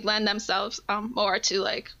characters I think lend themselves more to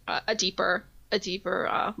like a deeper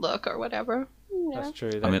look or whatever. Yeah. That's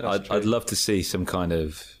true. I'd love to see some kind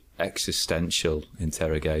of existential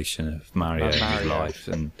interrogation of Mario's life,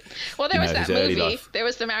 and well, there was that movie. There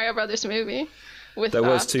was the Mario Brothers movie with there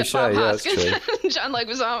was Touche, Bob yeah, that's Hoskins true. and John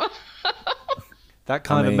Leguizamo. That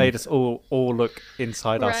kind of made us all look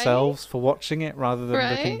inside ourselves for watching it, rather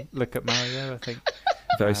than look at Mario, I think.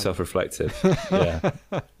 Very self-reflective. Yeah.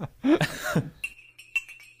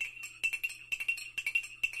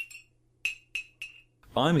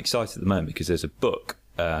 I'm excited at the moment because there's a book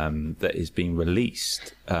that is being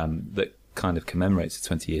released that kind of commemorates the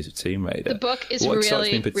 20 years of Tomb Raider. The book is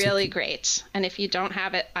really great, and if you don't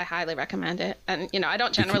have it, I highly recommend it. And, you know, I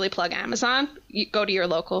don't generally plug Amazon. You go to your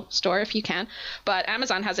local store if you can, but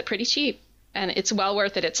Amazon has it pretty cheap, and it's well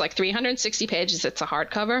worth it. It's like 360 pages. It's a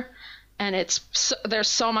hardcover, and there's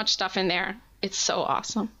so much stuff in there. It's so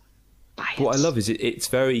awesome. What I love is it's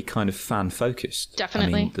very kind of fan focused.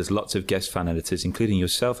 Definitely. I mean, there's lots of guest fan editors, including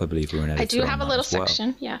yourself, I believe, were an editor. I do have a little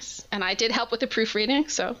section, yes. And I did help with the proofreading,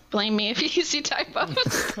 so blame me if you see typos.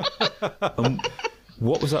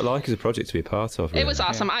 What was that like as a project to be a part of? Really? It was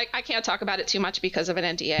awesome. Yeah. I can't talk about it too much because of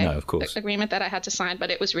an NDA no, of course. Agreement that I had to sign, but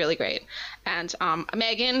it was really great. And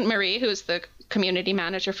Megan Marie, who's the community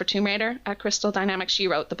manager for Tomb Raider at Crystal Dynamics, she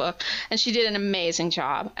wrote the book, and she did an amazing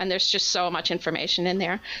job. And there's just so much information in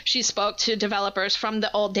there. She spoke to developers from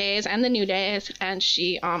the old days and the new days, and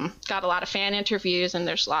she got a lot of fan interviews, and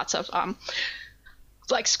there's lots of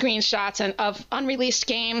like screenshots and of unreleased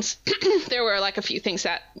games. There were like a few things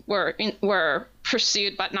that were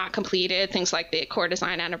pursued but not completed, things like the Core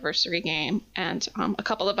Design Anniversary game, and a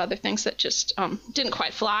couple of other things that just didn't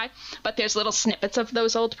quite fly. But there's little snippets of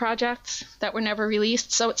those old projects that were never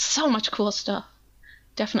released, so it's so much cool stuff.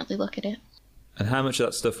 Definitely look at it. And how much of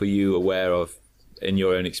that stuff were you aware of in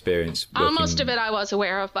your own experience? Most of it I was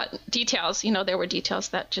aware of, but details, you know, there were details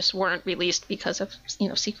that just weren't released because of, you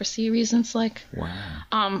know, secrecy reasons. Like,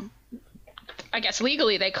 wow. I guess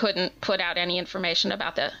legally they couldn't put out any information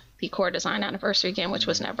about the Core Design Anniversary game, which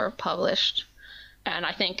was never published. And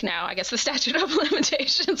I think now, I guess the statute of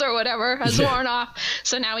limitations or whatever has worn off.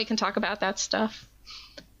 So now we can talk about that stuff.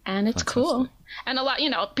 And it's cool. And a lot,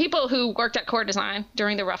 you know, people who worked at Core Design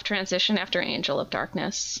during the rough transition after Angel of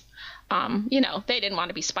Darkness, you know, they didn't want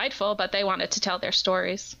to be spiteful, but they wanted to tell their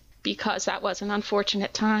stories because that was an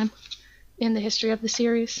unfortunate time in the history of the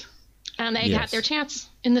series. And they got their chance.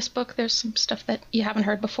 In this book, there's some stuff that you haven't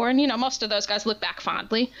heard before. And, you know, most of those guys look back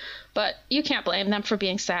fondly, but you can't blame them for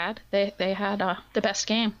being sad. They had the best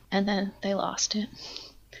game, and then they lost it.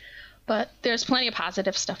 But there's plenty of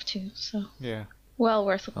positive stuff, too. So yeah, well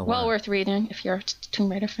worth reading if you're a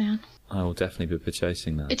Tomb Raider fan. I will definitely be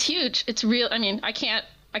purchasing that. It's huge. It's real. I mean, I can't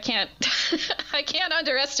I can't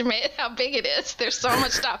underestimate how big it is. There's so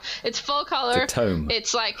much stuff. It's full color. It's a tome.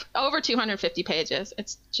 It's like over 250 pages.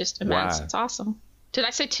 It's just immense. Wow. It's awesome. Did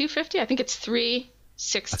I say 250? I think it's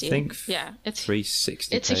 360. I think it's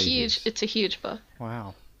 360 pages. It's a huge book.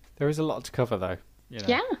 Wow. There is a lot to cover though. You know,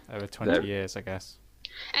 yeah. Over 20 years, I guess.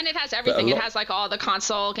 And it has everything. It has like all the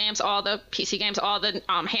console games, all the PC games, all the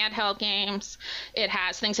handheld games. It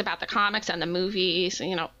has things about the comics and the movies,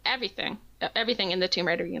 you know, everything. Everything in the Tomb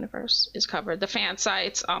Raider universe is covered. The fan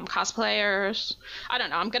sites, cosplayers. I don't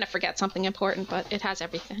know. I'm going to forget something important, but it has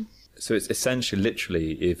everything. So it's essentially,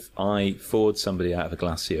 literally, if I forward somebody out of a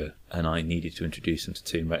glacier and I needed to introduce them to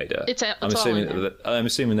Tomb Raider, I'm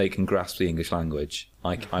assuming they can grasp the English language.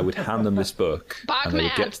 I would hand them this book. Bog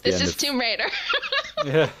man, this is Tomb Raider.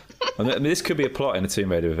 Yeah. I mean, this could be a plot in a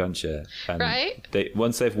Tomb Raider adventure. And right?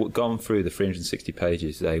 Once they've gone through the 360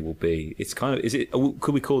 pages, they will be. It's kind of. Is it?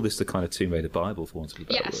 Could we call this the kind of Tomb Raider Bible, for want of a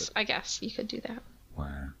better word? Yes, I guess you could do that.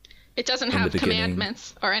 Wow. It doesn't have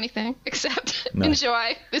commandments or anything except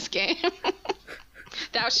enjoy this game.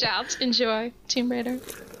 Thou shalt enjoy Tomb Raider.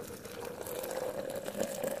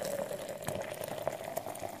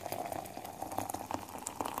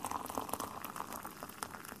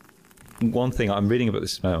 One thing I'm reading about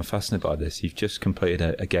this, I'm fascinated by this. You've just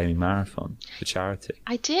completed a gaming marathon for charity.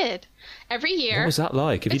 I did. Every year. What was that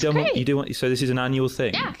like? Have it's you done great. what you do? So this is an annual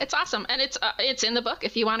thing. Yeah, it's awesome, and it's in the book.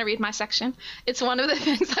 If you want to read my section, it's one of the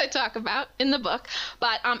things I talk about in the book.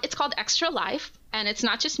 But it's called Extra Life, and it's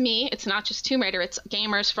not just me. It's not just Tomb Raider. It's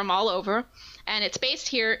gamers from all over, and it's based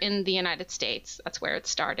here in the United States. That's where it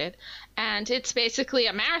started, and it's basically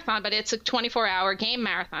a marathon, but it's a 24-hour game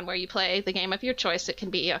marathon where you play the game of your choice. It can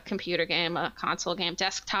be a computer game, a console game,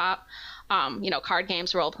 desktop. Card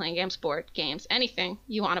games, role-playing games, board games, anything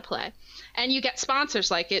you want to play. And you get sponsors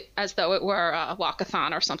like it as though it were a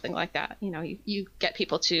walkathon or something like that. You know, you get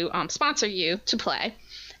people to sponsor you to play,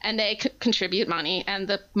 and they contribute money, and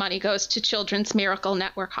the money goes to Children's Miracle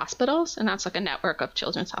Network hospitals, and that's like a network of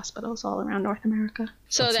children's hospitals all around North America.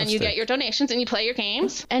 So Fantastic. Then you get your donations, and you play your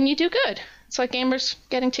games, and you do good. It's like gamers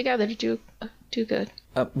getting together to do good.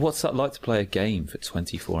 What's that like to play a game for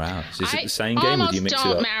 24 hours? Is it the same game, or do you mix it up? I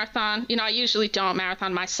almost don't marathon. I usually don't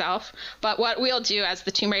marathon myself. But what we'll do as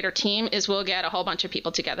the Tomb Raider team is we'll get a whole bunch of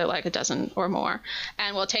people together, like a dozen or more,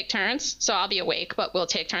 and we'll take turns. So I'll be awake, but we'll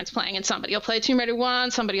take turns playing, and somebody will play Tomb Raider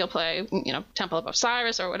 1, somebody will play, Temple of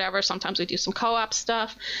Osiris or whatever. Sometimes we do some co-op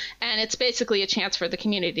stuff, and it's basically a chance for the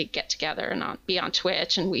community to get together and be on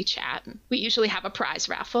Twitch and WeChat. And we usually have a prize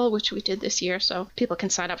raffle, which we did this year, so people can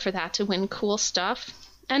sign up for that to win cool stuff.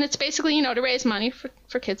 And it's basically, to raise money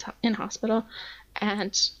for kids in hospital.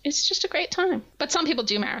 And it's just a great time. But some people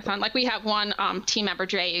do marathon. Like we have one team member,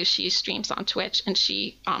 Dreyu, she streams on Twitch, and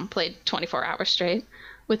she played 24 hours straight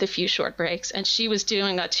with a few short breaks. And she was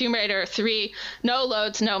doing a Tomb Raider 3 no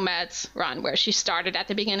loads, no meds run, where she started at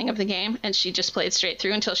the beginning of the game, and she just played straight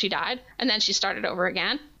through until she died. And then she started over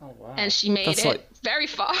again. Oh, wow. And she made it like very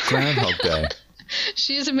far. Groundhog Day.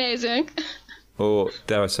 She's amazing. Or,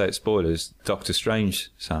 dare I say it, spoilers, Doctor Strange,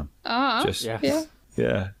 Sam. Yeah. I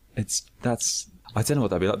don't know what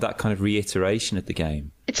that'd be like, that kind of reiteration of the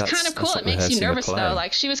game. It's kind of cool. It makes you nervous, though.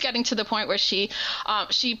 Like, she was getting to the point where she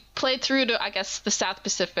played through to, I guess, the South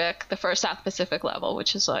Pacific, the first South Pacific level,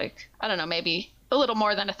 which is like, I don't know, maybe a little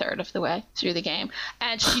more than a third of the way through the game.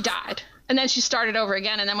 And she died. And then she started over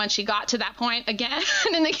again. And then when she got to that point again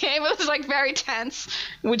in the game, it was like very tense.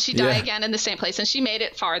 Would she die again in the same place? And she made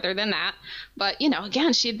it farther than that. But,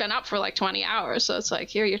 again, she had been up for like 20 hours. So it's like,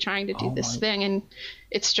 here you're trying to do this thing, and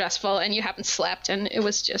it's stressful, and you haven't slept. And it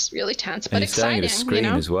was just really tense, but exciting. And you're staring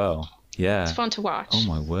at a screen as well. Yeah. It's fun to watch. Oh,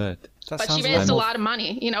 my word. But she raised a lot of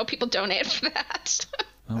money. People donate for that.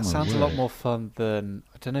 That sounds a lot more fun than...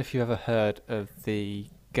 I don't know if you ever heard of the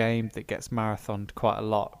game that gets marathoned quite a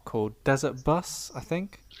lot called Desert Bus, I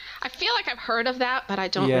think. I feel like I've heard of that, but I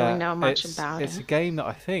don't really know much about it. It's a game that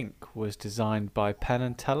I think was designed by Penn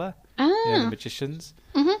and Teller, the magicians.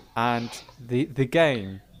 Mm-hmm. And the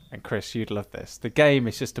game, and Chris, you'd love this, the game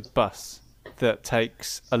is just a bus that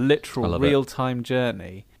takes a literal real-time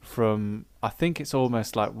journey from, I think it's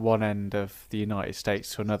almost like one end of the United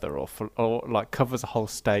States to another, or like covers a whole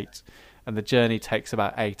state, and the journey takes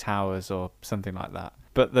about 8 hours or something like that.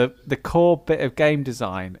 But the core bit of game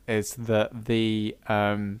design is that the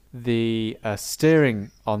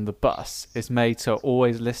steering on the bus is made so it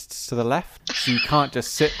always lists to the left, so you can't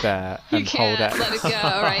just sit there and hold it. You can't let it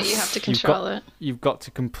go, right? You have to control it. You've got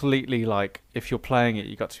to completely, like, if you're playing it,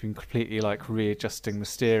 you've got to be completely, like, readjusting the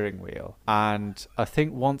steering wheel. And I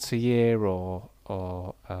think once a year or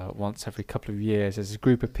once every couple of years, there's a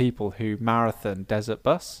group of people who marathon Desert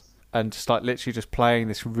Bus. And just like literally just playing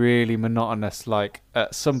this really monotonous, like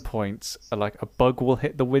at some points, like a bug will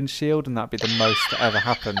hit the windshield, and that'd be the most that ever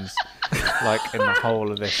happens. like in the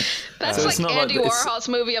whole of this. That's So like it's not Andy like Warhol's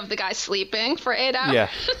movie of the guy sleeping for 8 hours. Yeah.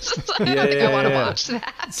 I don't think I want to watch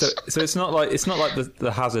that. So it's not like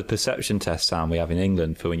the hazard perception test, Sam, we have in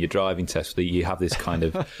England for when you're driving tests, where you have this kind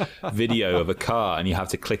of video of a car and you have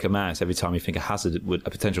to click a mouse every time you think a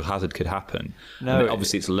potential hazard could happen. No,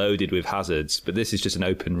 obviously it's loaded with hazards, but this is just an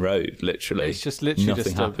open road, literally. It's just literally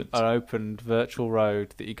nothing happens. an open virtual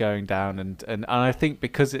road that you're going down, and I think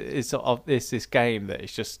because it's this game that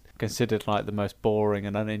is just considered like the most boring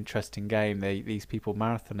and uninteresting game, these people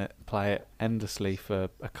marathon it, play it endlessly for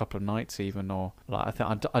a couple of nights even, or like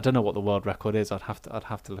I don't know what the world record is. I'd have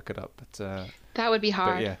to look it up, but that would be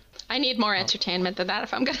hard. yeah. I need more entertainment than that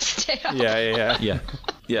if I'm going to stay up.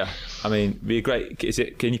 Yeah. I mean, it'd be great.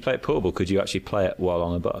 Can you play it portable? Could you actually play it while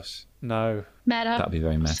on a bus? No. Meta. That'd be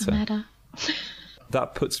very meta. So meta.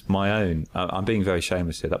 That puts my own. I'm being very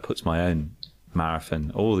shameless here. That puts my own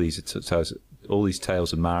marathon. All these tales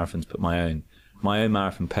of marathons put my own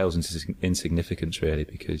marathon pales into insignificance, really,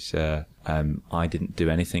 because I didn't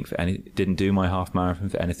do my half marathon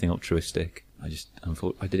for anything altruistic. I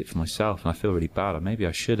did it for myself, and I feel really bad. Maybe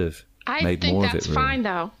I should have made more of it. I think that's fine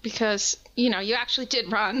though, because you actually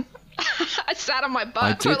did run. I sat on my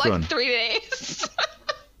butt for like run. 3 days.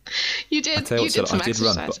 You did some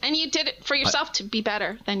exercise, and you did it for yourself to be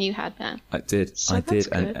better than you had been. I did. So I that's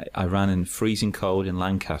did, good. and I ran in freezing cold in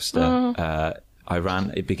Lancaster.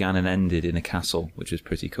 It began and ended in a castle, which was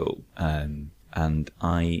pretty cool. And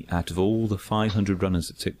out of all the 500 runners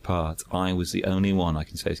that took part, I was the only one, I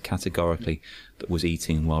can say categorically, that was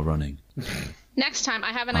eating while running. Next time,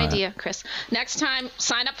 I have an idea, Chris. Next time,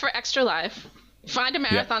 sign up for Extra Life. Find a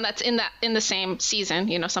marathon that's in the same season,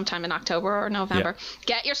 sometime in October or November. Yeah.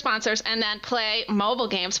 Get your sponsors and then play mobile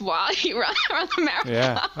games while you run the marathon.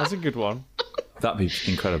 Yeah, that's a good one. That'd be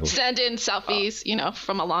incredible. Send in selfies,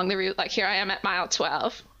 from along the route. Like, here I am at mile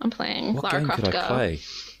 12. I'm playing Lara Croft Go. What game could I play?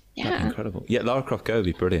 Yeah. That'd be incredible. Yeah, Lara Croft Go would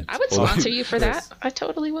be brilliant. I would sponsor you for that. I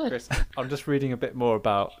totally would. Chris, I'm just reading a bit more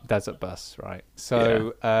about Desert Bus, right?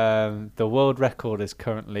 So the world record is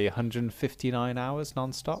currently 159 hours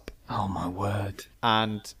non-stop. Oh, my word.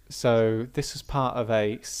 And so this was part of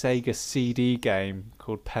a Sega CD game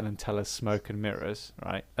called Penn and Teller's Smoke and Mirrors,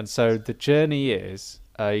 right? And so the journey is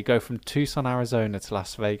you go from Tucson, Arizona to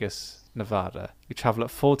Las Vegas, Nevada. You travel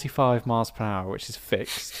at 45 miles per hour, which is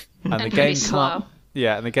fixed. And the game slow.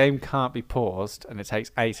 And the game can't be paused, and it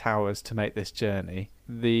takes 8 hours to make this journey.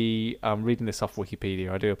 I'm reading this off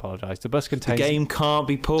Wikipedia. I do apologise. The bus contains. The game can't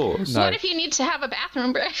be paused. No. What if you need to have a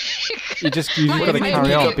bathroom break? You've got to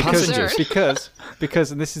carry on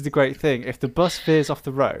because, and this is the great thing. If the bus veers off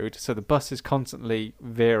the road, so the bus is constantly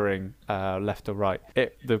veering left or right,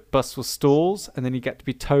 the bus will stalls, and then you get to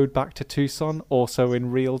be towed back to Tucson, also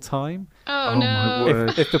in real time. Oh no!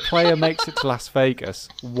 If the player makes it to Las Vegas,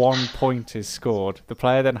 1 point is scored. The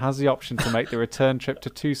player then has the option to make the return trip to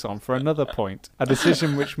Tucson for another point. A decision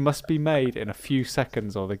which must be made in a few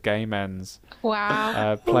seconds or the game ends.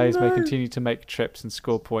 Wow. Players may continue to make trips and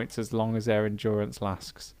score points as long as their endurance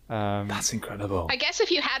lasts. That's incredible. I guess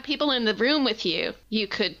if you had people in the room with you, you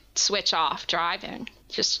could switch off driving.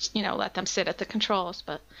 Just, let them sit at the controls.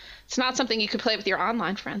 But it's not something you could play with your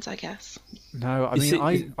online friends, I guess. No,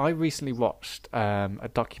 I recently watched a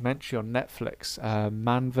documentary on Netflix,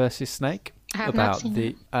 Man vs. Snake. I have not seen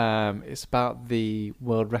it. It's about the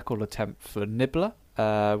world record attempt for Nibbler,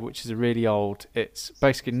 which is a really old. It's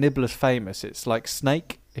basically Nibbler's famous. It's like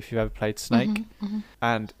Snake, if you've ever played Snake,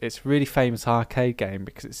 and it's a really famous arcade game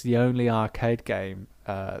because it's the only arcade game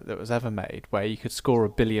that was ever made where you could score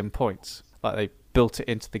 1 billion points. Like, they built it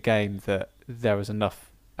into the game that there was enough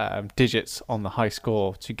digits on the high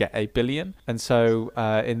score to get 1 billion. And so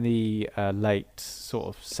in the late sort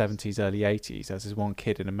of 70s, early 80s, there's this one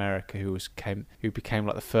kid in America who became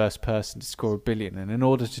like the first person to score 1 billion. And in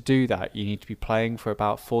order to do that, you need to be playing for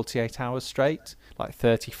about 48 hours straight, like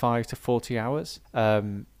 35 to 40 hours.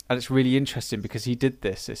 And it's really interesting because he did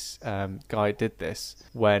this. This guy did this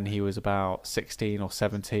when he was about 16 or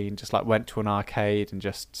 17. Just like went to an arcade and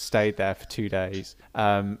just stayed there for 2 days.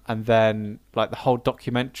 And then like the whole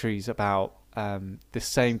documentary's about this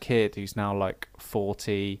same kid who's now like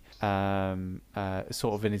 40,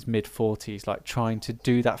 sort of in his mid 40s, like trying to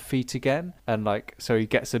do that feat again. And like, so he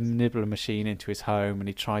gets a nibbler machine into his home and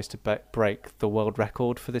he tries to break the world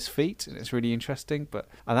record for this feat. And it's really interesting.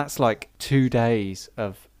 And that's like 2 days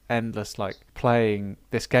of endless like playing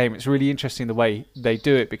this game. It's really interesting the way they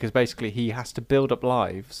do it because basically he has to build up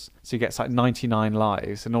lives, so he gets like 99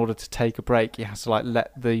 lives. In order to take a break, he has to like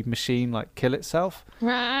let the machine like kill itself,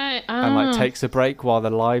 right? And like takes a break while the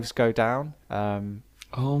lives go down.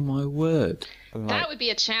 Oh my word! That would be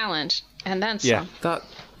a challenge, and then some. Yeah,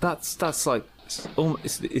 that's like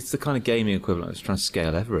it's the kind of gaming equivalent of trying to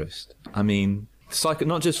scale Everest. I mean,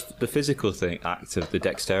 not just the physical act of the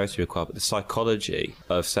dexterity required, but the psychology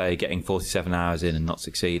of, say, getting 47 hours in and not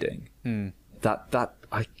succeeding. That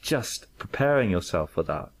I just preparing yourself for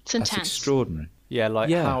that. It's intense. That's extraordinary. Yeah,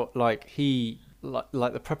 how he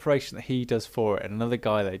the preparation that he does for it, and another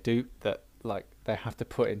guy they have to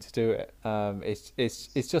put in to do it.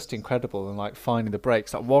 It's just incredible, and like finding the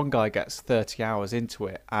breaks. Like one guy gets 30 hours into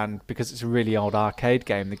it, and because it's a really old arcade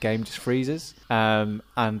game, the game just freezes. And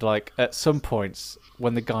like at some points,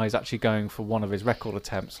 when the guy's actually going for one of his record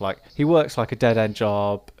attempts, like he works like a dead end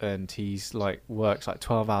job, and he's like works like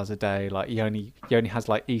 12 hours a day. Like he only has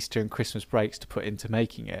like Easter and Christmas breaks to put into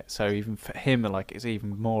making it. So even for him, like it's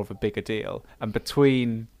even more of a bigger deal. And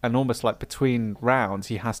between rounds,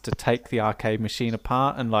 he has to take the arcade machine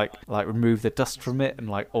apart and like remove the dust from it and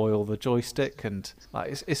like oil the joystick, and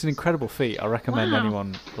like it's an incredible feat. I recommend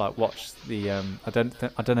anyone like watch the I don't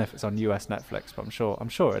know if it's on US Netflix, but I'm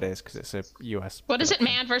sure it is because it's a US. What is it,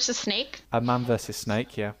 Man versus Snake? A Man versus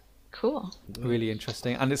Snake, yeah. Cool. Really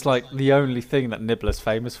interesting, and it's like the only thing that Nibbler's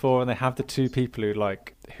famous for, and they have the two people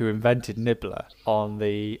who invented Nibbler on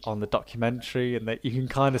the documentary, and you can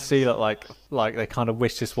kind of see that like they kind of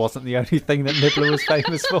wish this wasn't the only thing that Nibbler was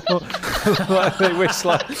famous for. Like they wish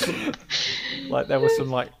like there was some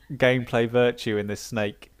like gameplay virtue in this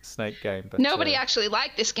snake game. But nobody actually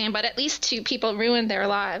liked this game, but at least two people ruined their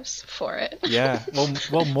lives for it. Yeah,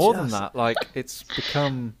 well, more than that. Like it's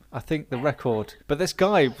become, I think, the record. But this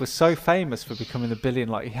guy was so famous for becoming the billion.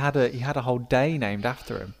 Like he had a whole day named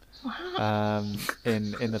after him. Wow.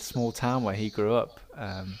 In the small town where he grew up.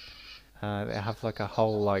 They have like a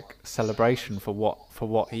whole like celebration for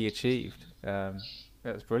what he achieved. It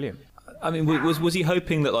was brilliant. I mean, was he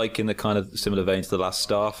hoping that, like, in the kind of similar vein to the last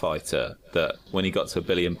Starfighter, that when he got to 1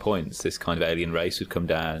 billion points, this kind of alien race would come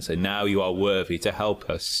down and say, "Now you are worthy to help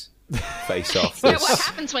us face off this"? Yeah, what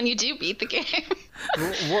happens when you do beat the game?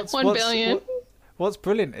 1 billion. What's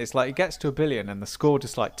brilliant is like it gets to 1 billion and the score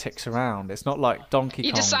just like ticks around. It's not like Donkey Kong.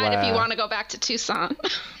 You decide if you want to go back to Tucson.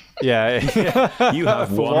 Yeah. You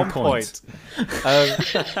have one point.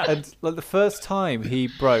 And like the first time he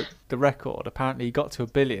broke the record, apparently he got to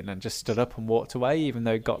 1 billion and just stood up and walked away, even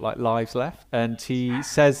though he got like lives left. And he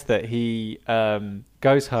says that he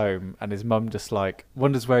goes home and his mum just like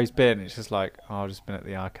wonders where he's been. It's just like, "Oh, I've just been at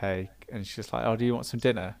the arcade," and she's just like, "Oh, do you want some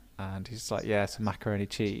dinner?" And he's like, "Yeah, some macaroni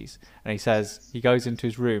cheese." And he says he goes into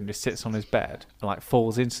his room, just sits on his bed and like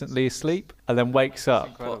falls instantly asleep, and then wakes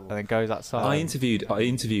up and then goes outside. I interviewed a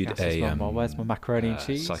where's my macaroni and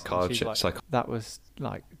cheese? Psychologist. That was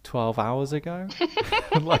like 12 hours ago.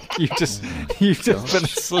 Like you've just been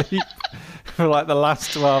asleep for like the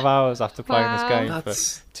last 12 hours after playing this game for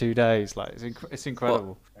 2 days. Like it's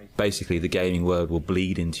incredible. Well, basically, the gaming world will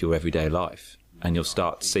bleed into your everyday life, and you'll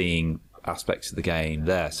start seeing aspects of the game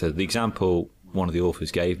there. So the example one of the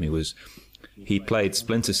authors gave me was he played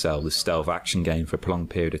Splinter Cell, this stealth action game, for a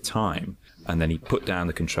prolonged period of time, and then he put down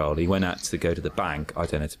the controller. He went out to go to the bank, I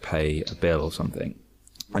don't know, to pay a bill or something.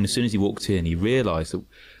 And as soon as he walked in, he realised that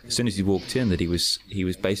that he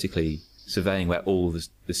was basically surveying where all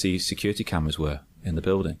the security cameras were in the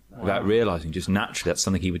building, without realising, just naturally, that's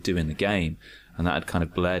something he would do in the game, and that had kind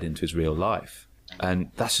of bled into his real life.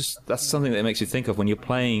 And that's something that makes you think of when you're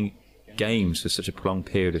playing games for such a prolonged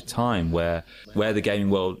period of time, where the gaming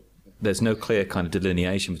world, there's no clear kind of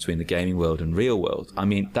delineation between the gaming world and real world. I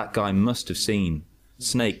mean, that guy must have seen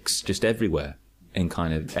snakes just everywhere in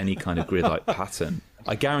kind of any kind of grid-like pattern.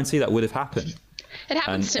 I guarantee that would have happened. It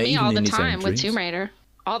happens to me all the time with Tomb Raider.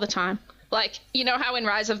 All the time. Like, you know how in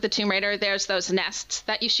Rise of the Tomb Raider there's those nests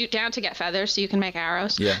that you shoot down to get feathers so you can make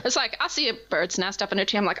arrows? Yeah. It's like, I'll see a bird's nest up in a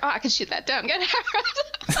tree. I'm like, oh, I can shoot that down, get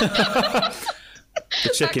arrows. The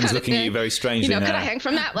chicken's looking at you very strangely now. Could I hang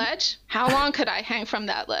from that ledge? How long could I hang from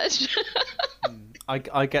that ledge?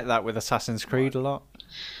 I get that with Assassin's Creed a lot.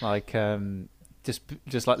 Like,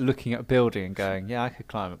 just like looking at a building and going, yeah, I could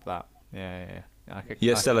climb up that.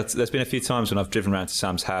 Yeah. Stella, there's been a few times when I've driven around to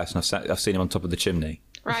Sam's house and I've seen him on top of the chimney.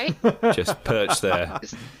 Right? Just perched there.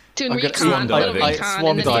 Doing recon, little recon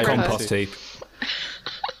in the compost heap.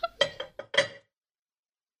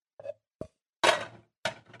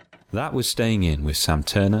 That was Staying In with Sam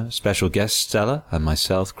Turner, special guest Stella, and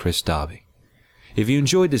myself, Chris Darby. If you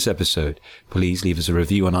enjoyed this episode, please leave us a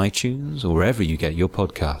review on iTunes or wherever you get your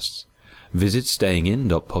podcasts. Visit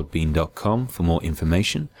stayingin.podbean.com for more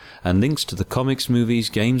information and links to the comics, movies,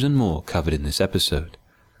 games and more covered in this episode.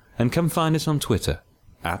 And come find us on Twitter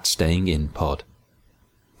 @StayingInPod.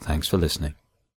 Thanks for listening.